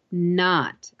 Why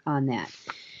not on that?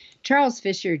 Charles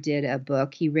Fisher did a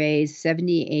book. He raised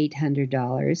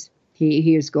 $7,800.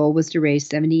 His goal was to raise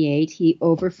 $78,000. He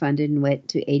overfunded and went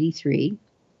to $83,000.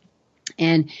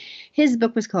 And his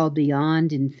book was called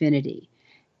Beyond Infinity.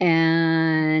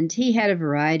 And he had a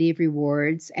variety of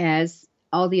rewards, as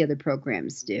all the other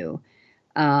programs do.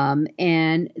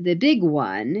 And the big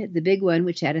one,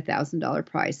 which had $1,000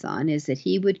 price on, is that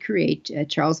he would create,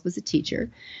 Charles was a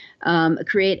teacher,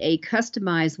 create a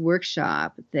customized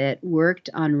workshop that worked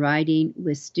on writing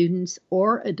with students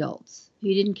or adults.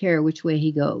 He didn't care which way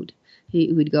he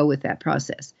would go with that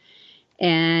process.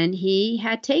 And he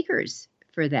had takers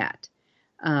for that,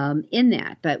 in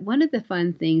that. But one of the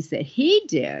fun things that he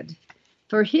did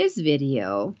for his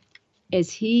video is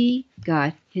he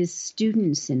got his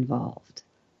students involved.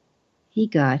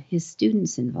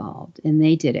 And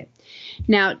they did it.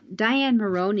 Now, Diane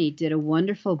Moroney did a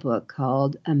wonderful book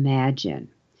called Imagine.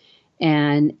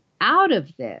 And out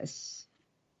of this,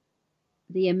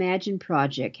 the Imagine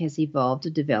project has evolved to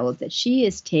develop that she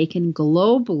has taken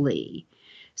globally,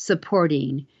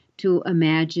 supporting to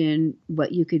imagine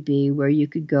what you could be, where you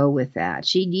could go with that.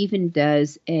 She even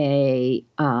does a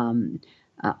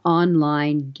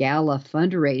online gala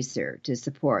fundraiser to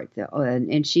support,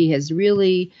 and she has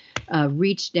really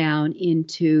reached down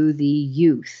into the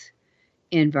youth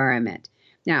environment.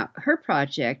 Now, her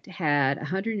project had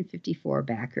 154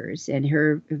 backers, and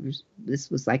this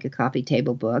was like a coffee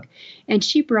table book, and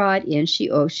she brought in, she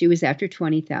was after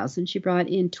 20,000, she brought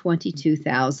in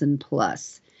 22,000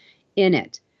 plus in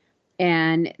it.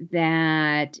 And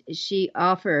that she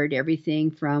offered everything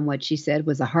from what she said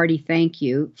was a hearty thank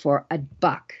you for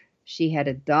 $1. She had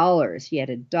 $1. She had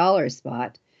 $1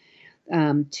 spot,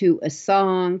 to a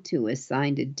song, to a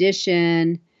signed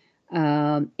edition,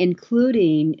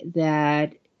 including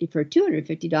that for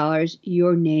 $250,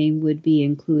 your name would be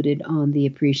included on the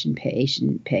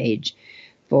appreciation page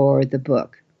for the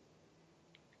book.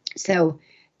 So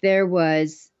there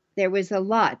was a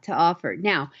lot to offer.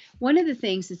 Now, one of the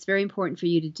things that's very important for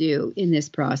you to do in this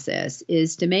process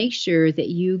is to make sure that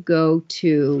you go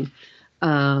to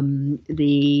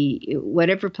the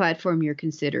whatever platform you're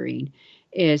considering,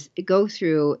 is go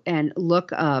through and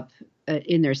look up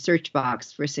in their search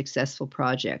box for successful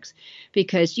projects,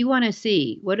 because you want to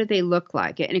see what do they look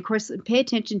like. And of course, pay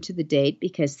attention to the date,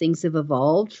 because things have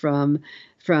evolved from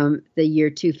the year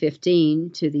 2015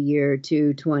 to the year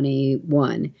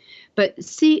 2021. But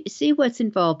see what's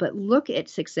involved, but look at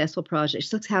successful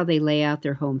projects. Look how they lay out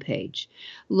their homepage.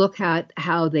 Look at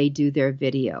how they do their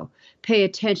video. Pay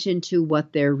attention to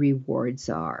what their rewards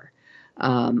are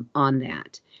on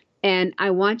that. And I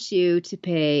want you to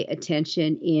pay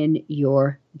attention in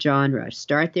your genre.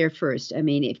 Start there first. I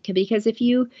mean, because if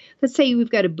you, let's say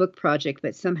we've got a book project,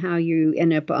 but somehow you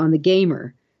end up on the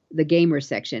gamer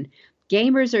section.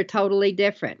 Gamers are totally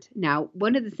different. Now,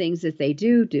 one of the things that they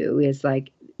do is like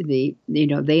they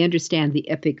understand the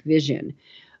epic vision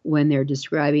when they're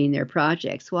describing their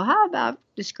projects. Well, how about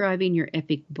describing your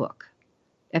epic book?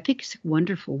 Epic's a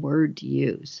wonderful word to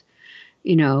use.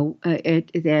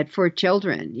 That for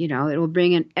children, it will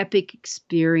bring an epic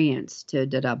experience to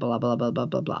blah, blah, blah, blah, blah,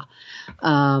 blah, blah.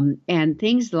 And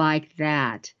things like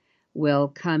that will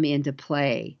come into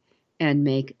play and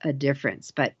make a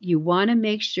difference. But you want to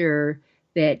make sure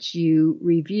that you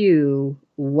review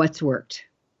what's worked.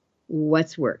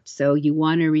 So you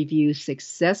want to review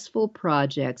successful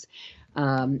projects,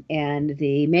 and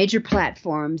the major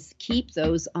platforms, keep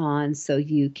those on so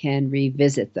you can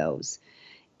revisit those.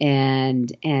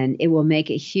 And it will make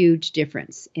a huge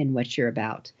difference in what you're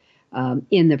about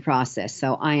in the process.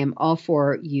 So I am all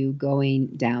for you going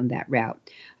down that route.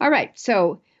 All right,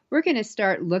 so we're going to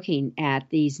start looking at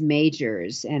these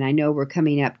majors, and I know we're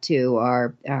coming up to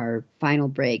our final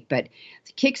break, but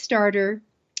Kickstarter,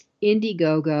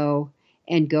 Indiegogo,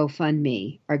 and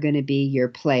GoFundMe are going to be your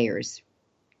players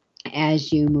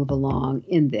as you move along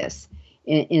in this.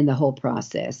 In the whole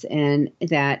process. And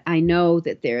that I know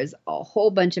that there's a whole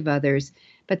bunch of others,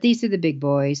 but these are the big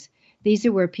boys. These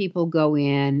are where people go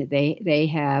in. They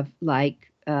have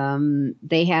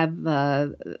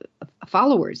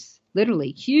followers,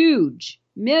 literally huge,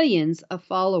 millions of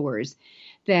followers,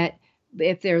 that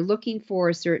if they're looking for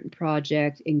a certain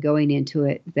project and going into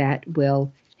it, that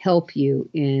will help you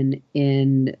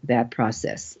in that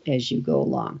process as you go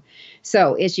along.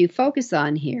 So as you focus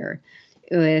on here,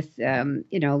 with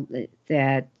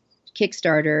that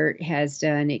Kickstarter has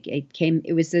done, kicked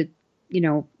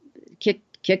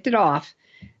it off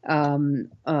in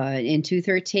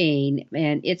 2013,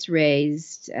 and it's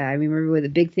raised, I remember with a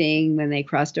big thing when they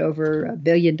crossed over $1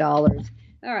 billion. All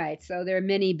right, so there are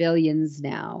many billions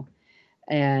now.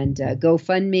 And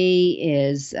GoFundMe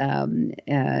is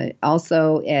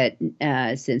also at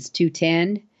since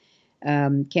 2010.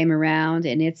 Came around,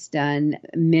 and it's done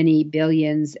many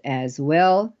billions as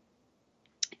well.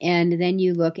 And then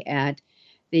you look at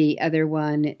the other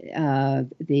one,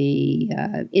 the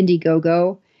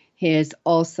Indiegogo has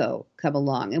also come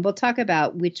along. And we'll talk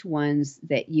about which ones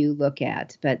that you look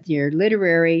at. But your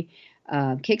literary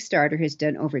Kickstarter has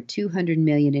done over $200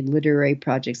 million in literary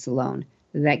projects alone.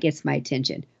 That gets my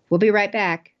attention. We'll be right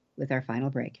back with our final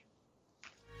break.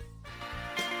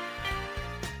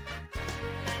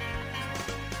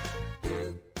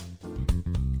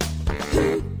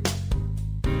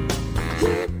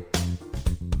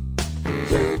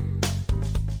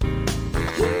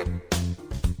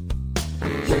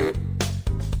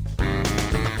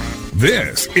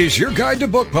 This is your guide to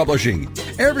book publishing.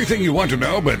 Everything you want to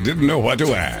know but didn't know what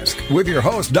to ask. With your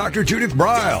host, Dr. Judith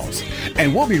Briles.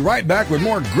 And we'll be right back with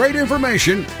more great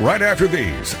information right after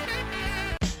these.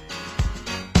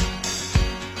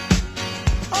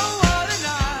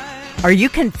 Are you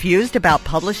confused about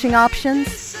publishing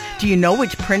options? Do you know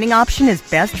which printing option is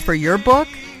best for your book?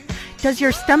 Does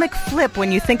your stomach flip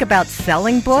when you think about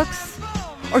selling books?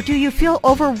 Or do you feel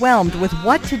overwhelmed with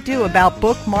what to do about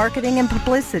book marketing and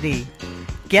publicity?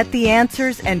 Get the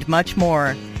answers and much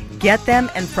more. Get them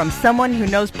and from someone who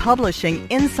knows publishing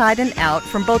inside and out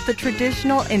from both the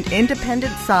traditional and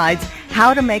independent sides,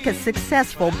 how to make a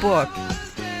successful book.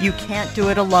 You can't do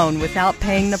it alone without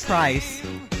paying the price.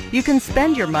 You can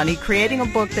spend your money creating a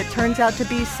book that turns out to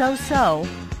be so-so,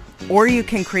 or you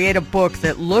can create a book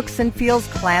that looks and feels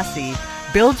classy,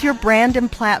 builds your brand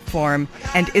and platform,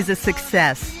 and is a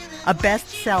success, a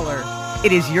bestseller.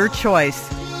 It is your choice.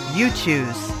 You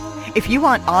choose. If you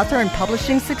want author and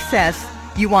publishing success,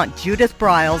 you want Judith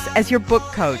Briles as your book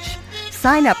coach.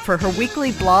 Sign up for her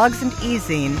weekly blogs and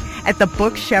e-zine at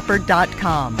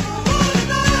thebookshepherd.com.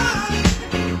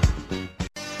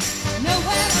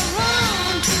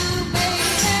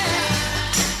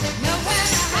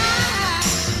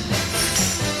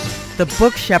 The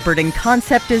book shepherding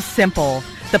concept is simple.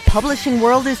 The publishing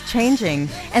world is changing,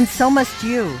 and so must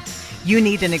you. You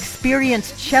need an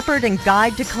experienced shepherd and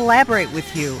guide to collaborate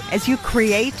with you as you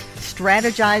create,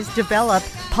 strategize, develop,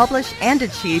 publish, and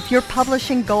achieve your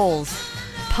publishing goals.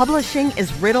 Publishing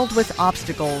is riddled with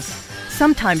obstacles,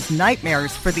 sometimes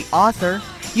nightmares for the author.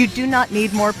 You do not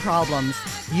need more problems.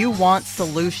 You want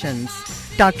solutions.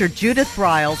 Dr. Judith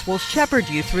Briles will shepherd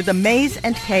you through the maze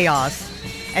and chaos.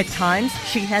 At times,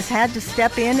 she has had to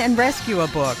step in and rescue a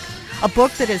book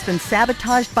that has been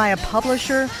sabotaged by a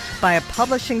publisher, by a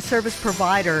publishing service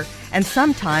provider, and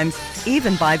sometimes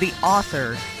even by the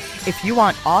author. If you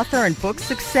want author and book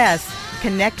success,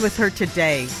 connect with her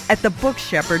today at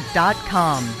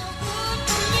thebookshepherd.com.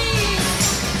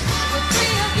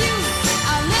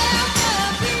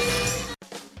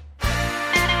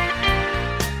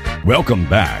 Welcome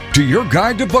back to your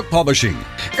guide to book publishing.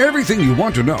 Everything you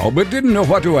want to know but didn't know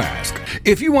what to ask.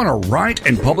 If you want to write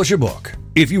and publish a book,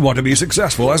 if you want to be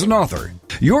successful as an author,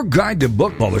 your guide to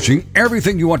book publishing,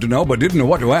 everything you want to know but didn't know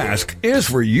what to ask, is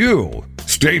for you.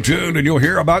 Stay tuned and you'll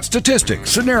hear about statistics,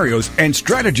 scenarios, and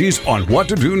strategies on what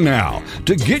to do now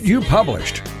to get you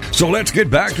published. So let's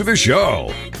get back to the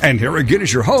show. And here again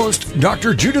is your host,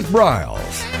 Dr. Judith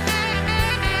Briles.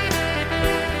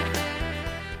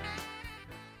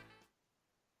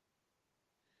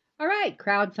 All right,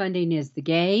 crowdfunding is the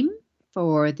game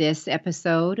for this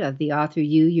episode of the Author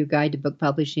You, Your Guide to Book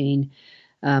Publishing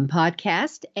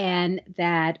podcast. And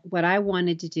that what I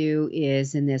wanted to do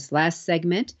is in this last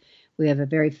segment, we have a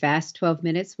very fast 12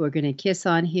 minutes. We're going to kiss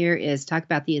on here is talk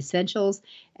about the essentials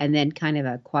and then kind of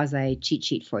a quasi cheat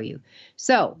sheet for you.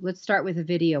 So let's start with a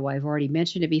video. I've already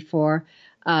mentioned it before.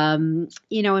 In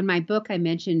my book, I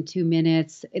mentioned 2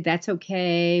 minutes. That's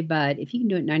okay. But if you can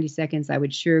do it in 90 seconds, I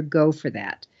would sure go for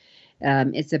that.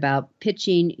 It's about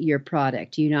pitching your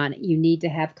product. You need to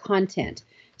have content.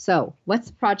 So what's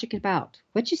the project about?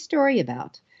 What's your story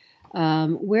about?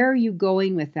 Where are you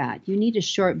going with that? You need a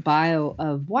short bio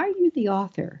of why are you the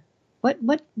author?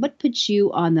 What puts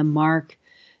you on the mark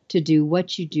to do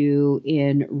what you do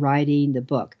in writing the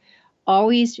book?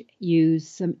 Always use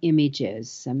some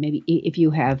images. Maybe if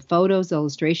you have photos,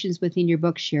 illustrations within your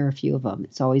book, share a few of them.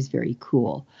 It's always very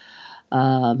cool.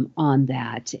 On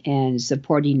that and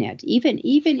supporting it. Even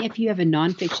if you have a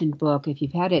nonfiction book, if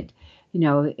you've had it,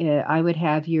 I would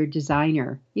have your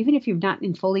designer, even if you're not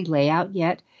in fully layout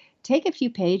yet, take a few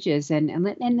pages and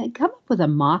come up with a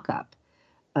mock-up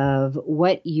of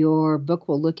what your book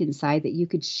will look inside that you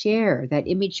could share. That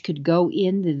image could go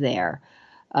into there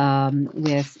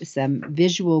with some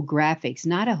visual graphics.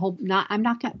 I'm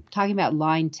not talking about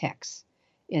line text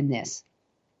in this.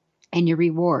 And your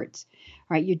rewards.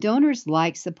 right, your donors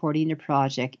like supporting the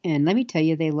project, and let me tell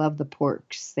you, they love the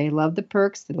perks. They love the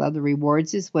perks. They love the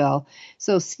rewards as well.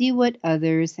 So see what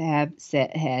others have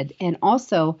set ahead. And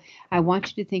also, I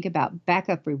want you to think about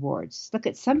backup rewards. Look,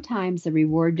 at sometimes the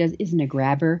reward isn't a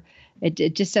grabber.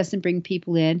 It just doesn't bring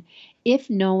people in. If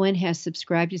no one has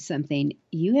subscribed to something,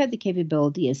 you have the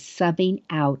capability of subbing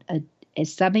out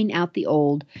the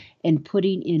old and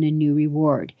putting in a new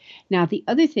reward. Now, the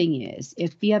other thing is,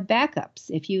 if you have backups,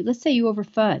 let's say you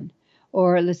overfund,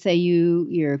 or let's say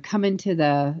you're coming to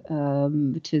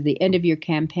the end of your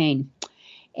campaign,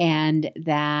 and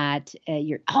that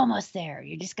you're almost there,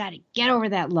 you just got to get over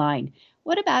that line.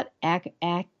 What about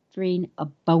offering a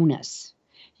bonus?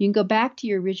 You can go back to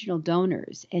your original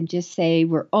donors and just say,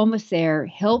 we're almost there.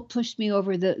 Help push me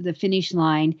over the finish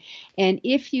line. And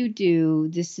if you do,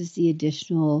 this is the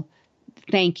additional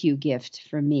thank you gift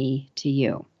from me to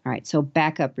you. All right, so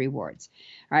backup rewards.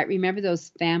 All right, remember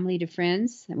those family to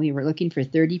friends? And we were looking for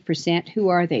 30%. Who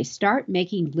are they? Start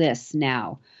making lists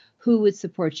now. Who would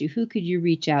support you? Who could you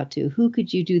reach out to? Who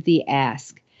could you do the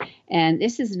ask? And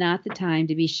this is not the time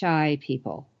to be shy,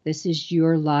 people. This is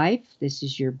your life. This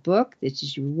is your book. This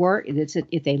is your work.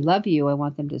 If they love you, I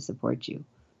want them to support you.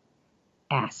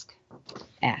 Ask.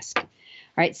 All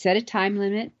right, set a time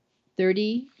limit,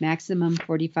 30, maximum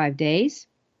 45 days.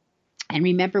 And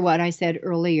remember what I said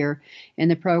earlier in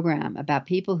the program about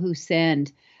people who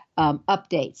send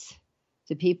updates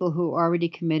to people who are already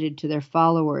committed to their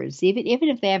followers, even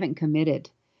if they haven't committed.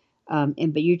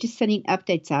 But you're just sending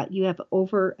updates out. You have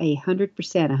over 100%,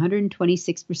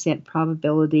 126%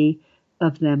 probability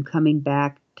of them coming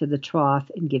back to the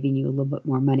trough and giving you a little bit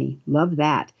more money. Love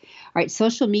that. All right,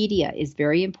 social media is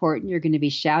very important. You're going to be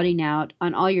shouting out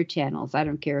on all your channels. I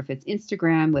don't care if it's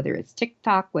Instagram, whether it's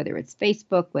TikTok, whether it's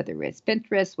Facebook, whether it's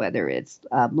Pinterest, whether it's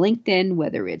LinkedIn,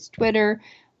 whether it's Twitter,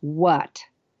 what.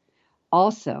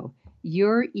 Also,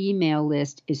 your email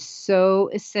list is so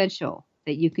essential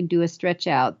that you can do a stretch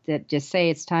out that just say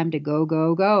it's time to go,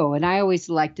 go, go. And I always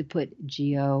like to put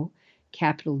G-O,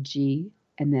 capital G,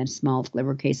 and then small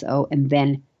lowercase o, and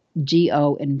then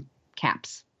G-O in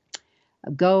caps.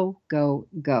 Go, go,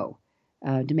 go,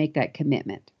 to make that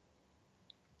commitment.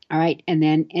 All right, and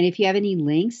if you have any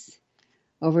links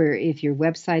over, if your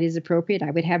website is appropriate,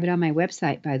 I would have it on my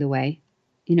website, by the way.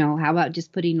 How about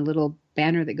just putting a little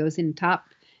banner that goes in top,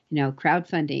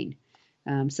 crowdfunding.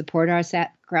 Support our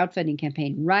crowdfunding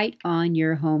campaign right on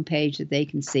your homepage that they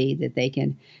can see, that they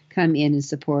can come in and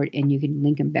support, and you can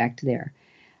link them back to there.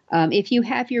 If you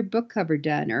have your book cover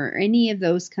done or any of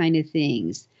those kind of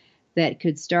things that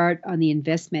could start on the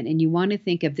investment, and you want to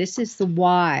think of this is the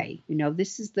why,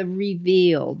 this is the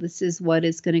reveal, this is what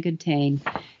it's going to contain,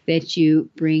 that you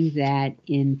bring that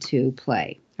into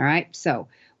play. All right. So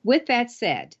with that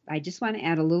said, I just want to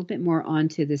add a little bit more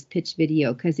onto this pitch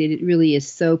video because it really is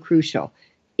so crucial.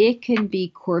 It can be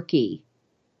quirky.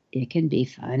 It can be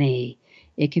funny.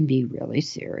 It can be really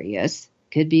serious.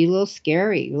 It could be a little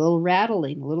scary, a little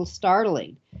rattling, a little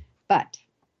startling. But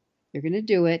you're going to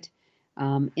do it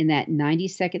in that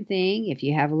 90-second thing. If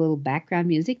you have a little background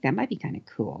music, that might be kind of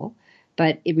cool.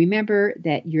 But remember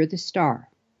that you're the star.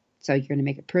 So you're going to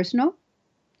make it personal,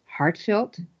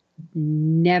 heartfelt,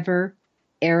 never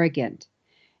arrogant.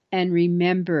 And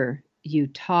remember, you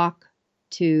talk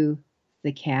to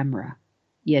the camera.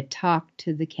 You talk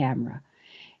to the camera.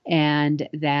 And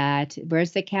that,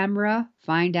 where's the camera?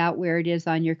 Find out where it is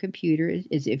on your computer.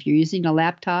 If you're using a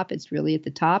laptop, it's really at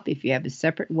the top. If you have a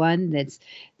separate one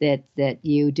that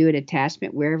you do an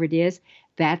attachment, wherever it is,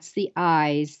 that's the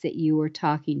eyes that you are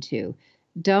talking to.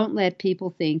 Don't let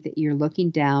people think that you're looking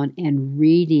down and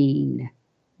reading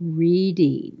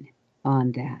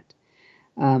on that.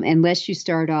 Unless you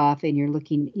start off and you're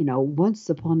looking, once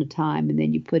upon a time, and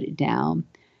then you put it down,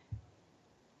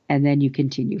 and then you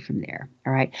continue from there.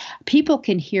 All right. People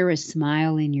can hear a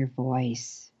smile in your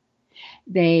voice.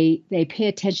 They pay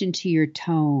attention to your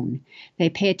tone. They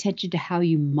pay attention to how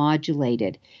you modulate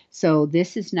it. So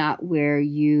this is not where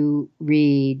you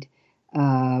read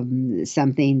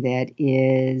something that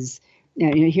is,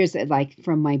 here's like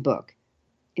from my book.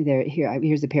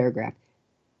 Here's a paragraph.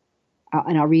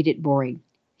 And I'll read it boring.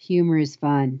 Humor is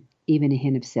fun, even a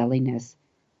hint of silliness.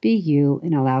 Be you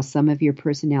and allow some of your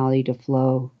personality to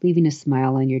flow, leaving a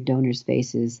smile on your donors'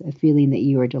 faces, a feeling that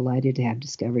you are delighted to have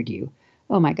discovered you.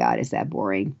 Oh my God, is that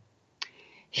boring?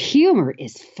 Humor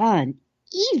is fun,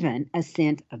 even a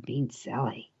scent of being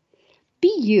silly.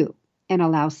 Be you and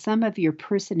allow some of your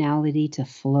personality to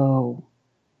flow.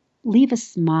 Leave a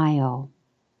smile.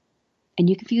 And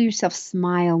you can feel yourself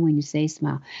smile when you say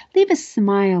smile. Leave a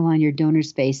smile on your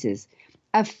donors' faces,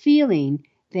 a feeling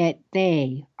that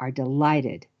they are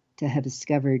delighted to have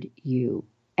discovered you,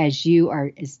 as you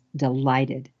are as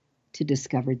delighted to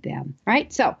discover them. All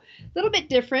right, so a little bit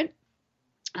different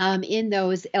in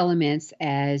those elements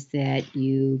as that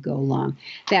you go along.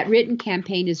 That written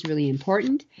campaign is really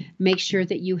important. Make sure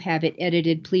that you have it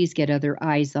edited. Please get other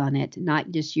eyes on it,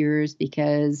 not just yours,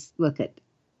 because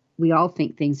we all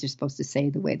think things are supposed to say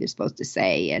the way they're supposed to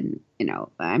say. And,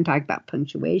 I'm talking about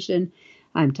punctuation.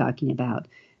 I'm talking about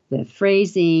the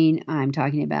phrasing. I'm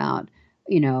talking about,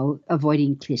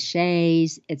 avoiding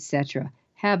cliches, etc.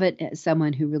 Have it as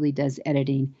someone who really does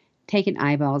editing. Take an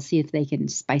eyeball, see if they can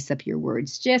spice up your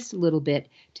words just a little bit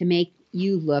to make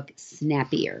you look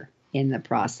snappier in the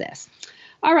process.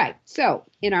 All right, so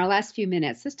in our last few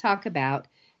minutes, let's talk about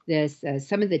this,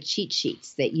 some of the cheat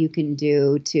sheets that you can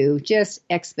do to just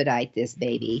expedite this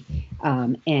baby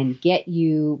and get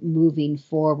you moving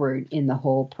forward in the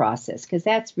whole process, because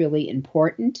that's really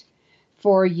important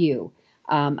for you.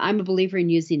 I'm a believer in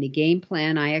using a game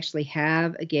plan. I actually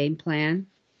have a game plan.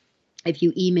 If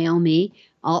you email me,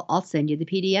 I'll send you the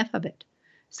PDF of it.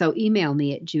 So email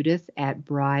me at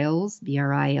judith@briles,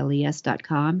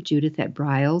 briles.com,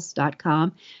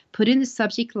 judith@briles.com. Put in the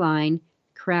subject line,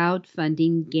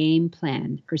 crowdfunding game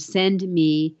plan, or send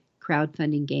me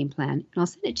crowdfunding game plan, and I'll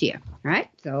send it to you. All right.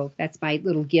 So that's my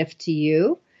little gift to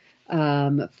you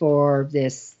for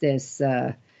this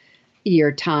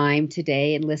your time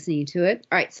today and listening to it.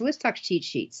 All right. So let's talk cheat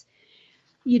sheets.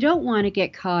 You don't want to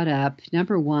get caught up,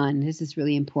 number one, this is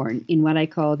really important, in what I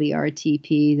call the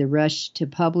RTP, the rush to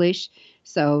publish.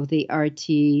 So the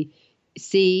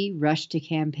RTC, rush to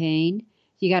campaign.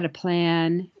 You got to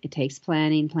plan. It takes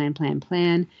planning,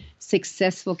 plan.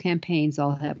 Successful campaigns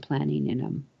all have planning in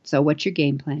them. So what's your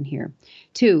game plan here?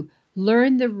 2,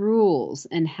 learn the rules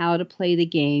and how to play the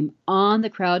game on the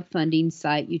crowdfunding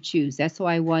site you choose. That's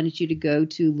why I wanted you to go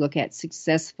to look at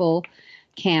successful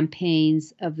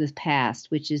campaigns of the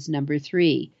past, which is number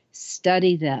 3.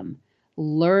 Study them,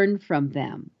 learn from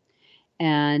them.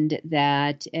 And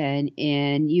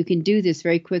you can do this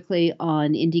very quickly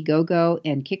on Indiegogo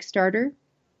and Kickstarter.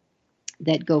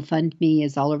 That GoFundMe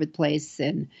is all over the place,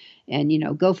 and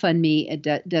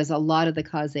GoFundMe does a lot of the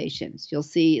causations. You'll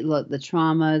see the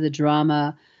trauma, the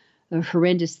drama, the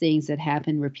horrendous things that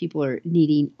happen where people are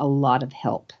needing a lot of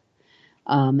help.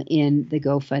 In the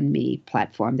GoFundMe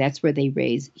platform. That's where they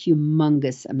raise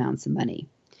humongous amounts of money.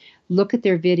 Look at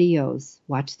their videos.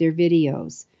 Watch their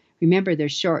videos. Remember, they're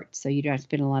short, so you don't have to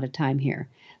spend a lot of time here.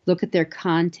 Look at their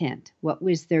content. What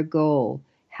was their goal?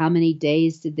 How many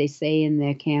days did they say in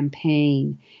their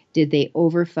campaign? Did they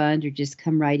overfund or just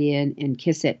come right in and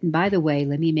kiss it? And by the way,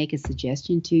 let me make a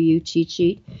suggestion to you, cheat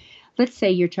sheet. Let's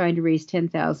say you're trying to raise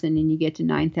 $10,000 and you get to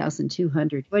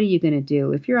 $9,200. What are you going to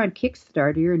do? If you're on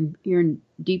Kickstarter, you're in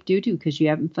deep doo-doo because you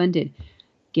haven't funded.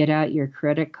 Get out your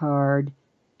credit card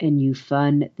and you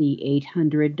fund the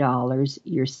 $800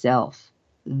 yourself.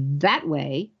 That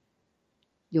way,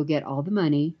 you'll get all the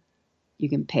money. You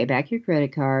can pay back your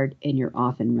credit card and you're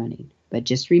off and running. But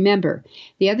just remember,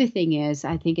 the other thing is,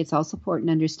 I think it's also important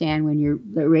to understand when you're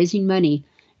raising money,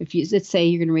 let's say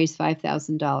you're going to raise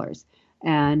 $5,000.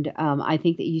 And I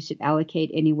think that you should allocate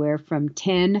anywhere from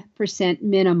 10%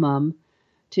 minimum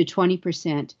to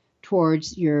 20%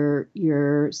 towards your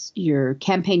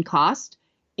campaign cost,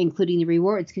 including the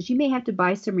rewards, because you may have to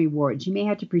buy some rewards. You may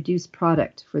have to produce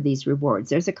product for these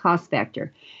rewards. There's a cost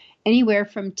factor. Anywhere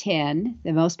from 10,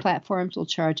 the most platforms will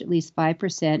charge at least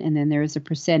 5%, and then there is a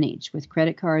percentage with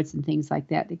credit cards and things like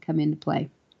that come into play.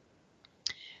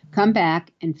 Come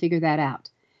back and figure that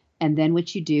out. And then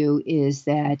what you do is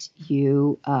that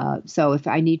so if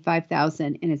I need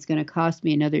 $5,000 and it's going to cost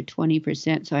me another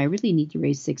 20%, so I really need to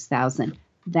raise $6,000.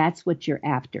 That's what you're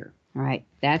after. All right.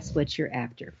 That's what you're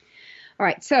after. All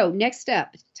right. So next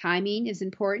up, timing is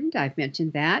important. I've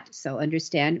mentioned that. So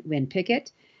understand when pick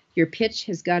it. Your pitch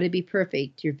has got to be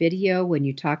perfect. Your video, when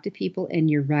you talk to people, and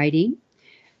your writing.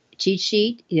 Cheat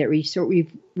sheet,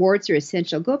 rewards are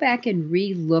essential. Go back and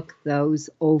re-look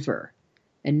those over.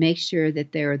 And make sure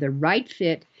that they're the right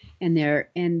fit and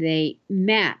they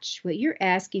match what you're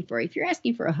asking for. If you're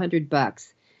asking for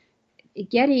 $100,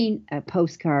 getting a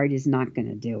postcard is not going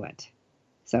to do it.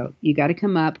 So you got to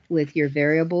come up with your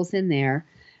variables in there.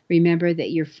 Remember that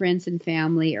your friends and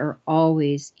family are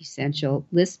always essential.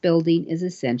 List building is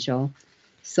essential.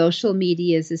 Social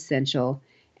media is essential.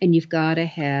 And you've got to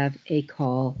have a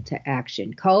call to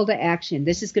action. Call to action.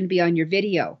 This is going to be on your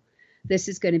video. This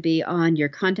is going to be on your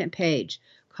content page.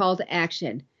 Call to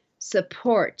action.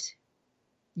 Support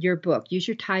your book. Use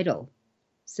your title.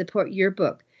 Support your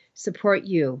book. Support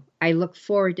you. I look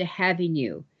forward to having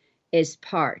you as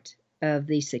part of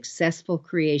the successful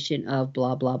creation of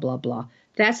blah, blah, blah, blah.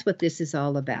 That's what this is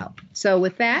all about. So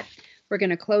with that, we're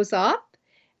going to close off.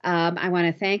 I want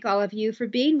to thank all of you for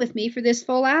being with me for this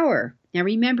full hour. Now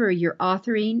remember, your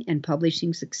authoring and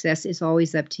publishing success is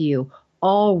always up to you.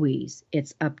 Always,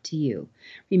 it's up to you.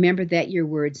 Remember that your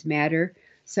words matter.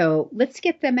 So let's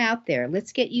get them out there.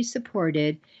 Let's get you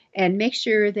supported. And make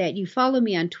sure that you follow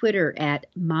me on Twitter at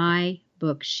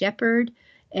MyBookShepherd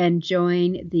and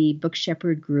join the Book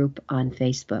Shepherd group on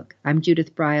Facebook. I'm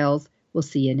Judith Briles. We'll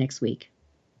see you next week.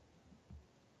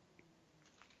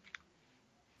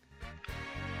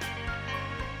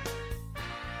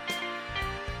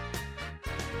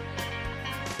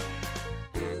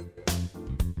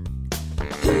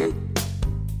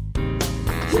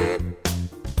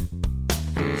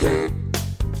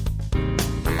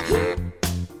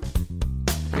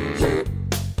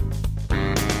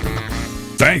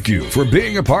 Thank you for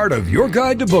being a part of Your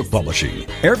Guide to Book Publishing.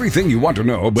 Everything you want to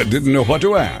know but didn't know what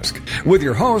to ask. With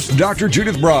your host, Dr.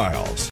 Judith Briles.